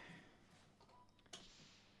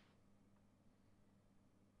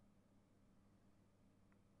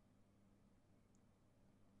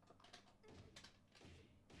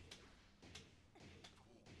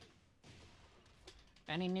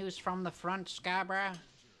 Any news from the front, Scarborough?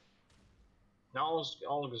 Now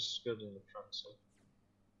all is good in the front, so.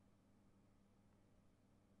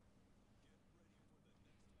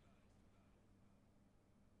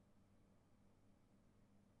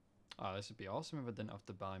 Oh, this would be awesome if I didn't have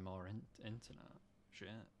to buy more internet. Shit.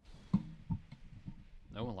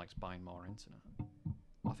 No one likes buying more internet.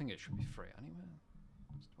 I think it should be free anyway.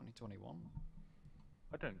 It's 2021.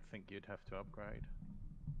 I don't think you'd have to upgrade.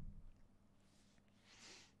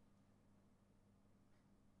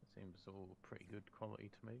 It seems all pretty good quality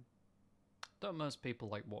to me. Don't most people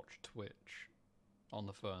like watch Twitch on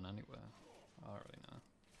the phone anyway? I don't really know.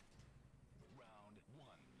 Round 1.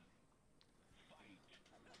 Fight.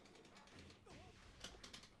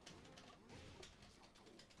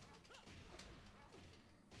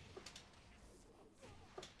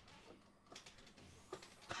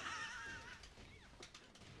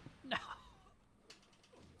 No.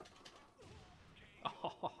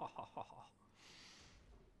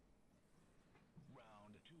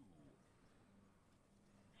 Round 2.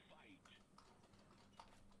 Fight.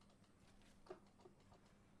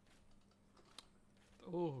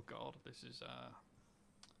 Oh god, this is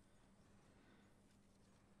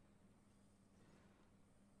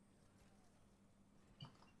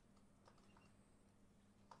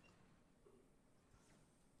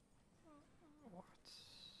what?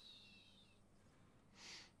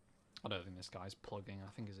 I don't think this guy's plugging. I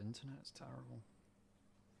think his internet's terrible.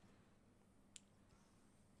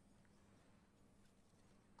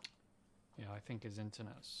 Yeah, I think his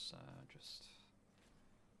internet's just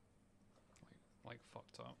like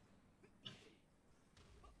fucked up.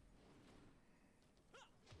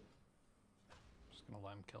 Just gonna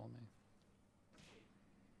let him kill me.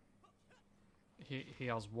 He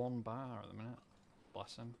has 1 bar at the minute.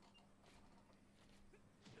 Bless him.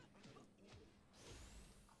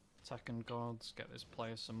 Tekken gods, get this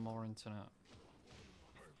player some more internet.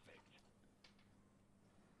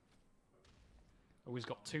 Oh, he's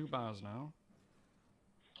got 2 bars now.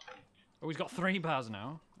 Oh, he's got 3 bars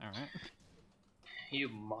now. Alright. You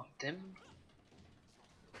mocked him?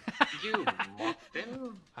 You mocked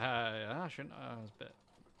him? Yeah, I shouldn't. It was a bit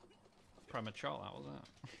premature, that wasn't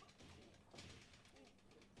it?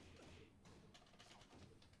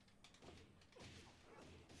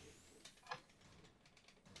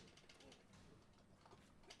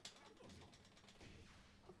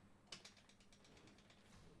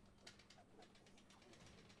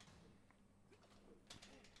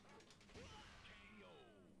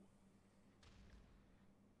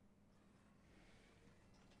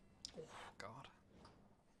 Oh, God.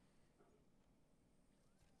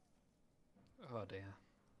 Oh, dear.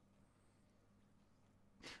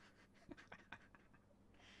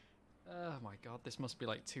 Oh, my God. This must be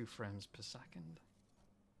like 2 frames per second.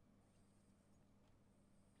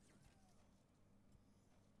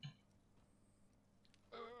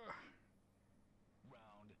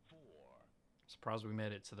 Round 4. Surprised we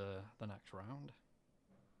made it to the next round.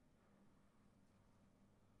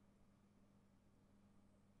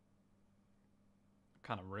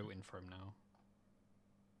 I'm kind of rooting for him now.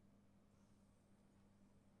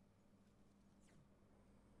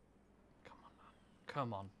 Come on, man.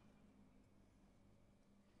 Come on.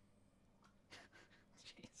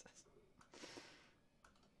 Jesus.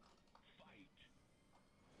 Fight.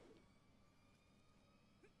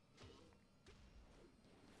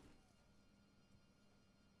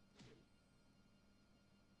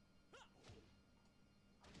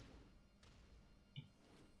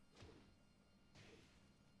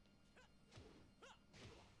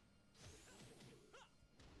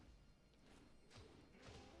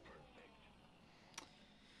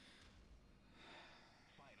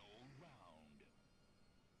 Final round.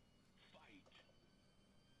 Fight.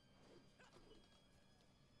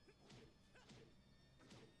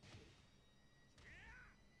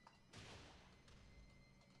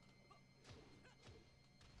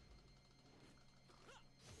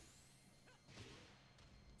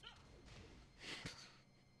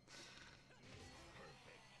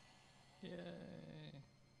 Yay.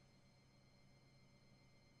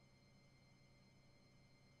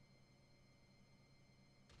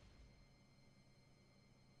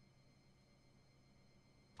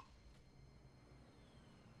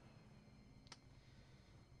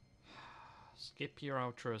 Skip your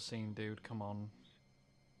outro scene, dude. Come on.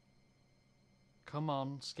 Come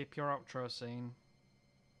on, skip your outro scene.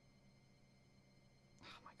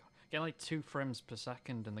 Oh my god. Get like 2 frames per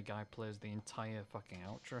second and the guy plays the entire fucking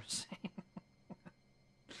outro scene.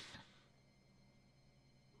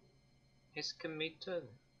 He's committed.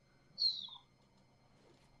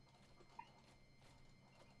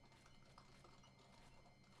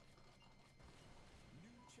 New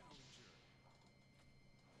challenger.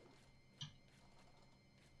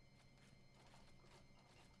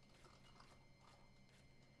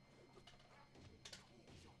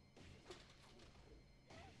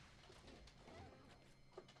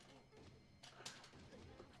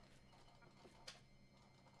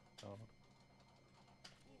 Oh.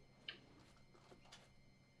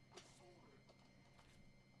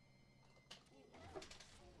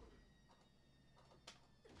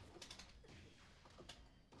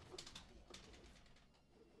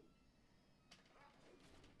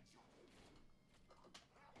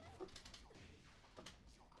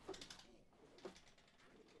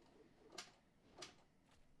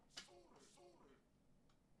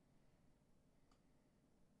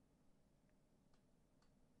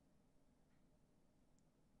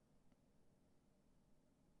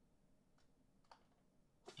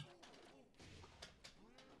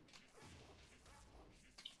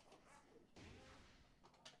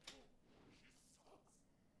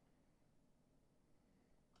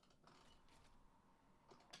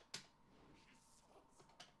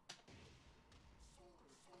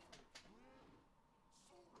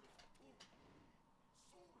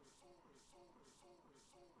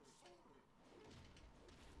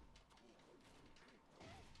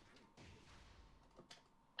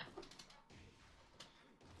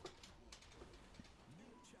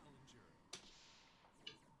 New challenger.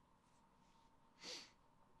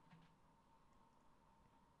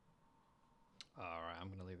 Alright, I'm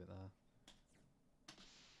gonna leave it there.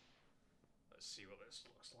 Let's see what this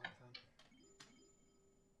looks like then.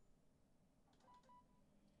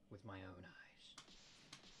 With my own eyes.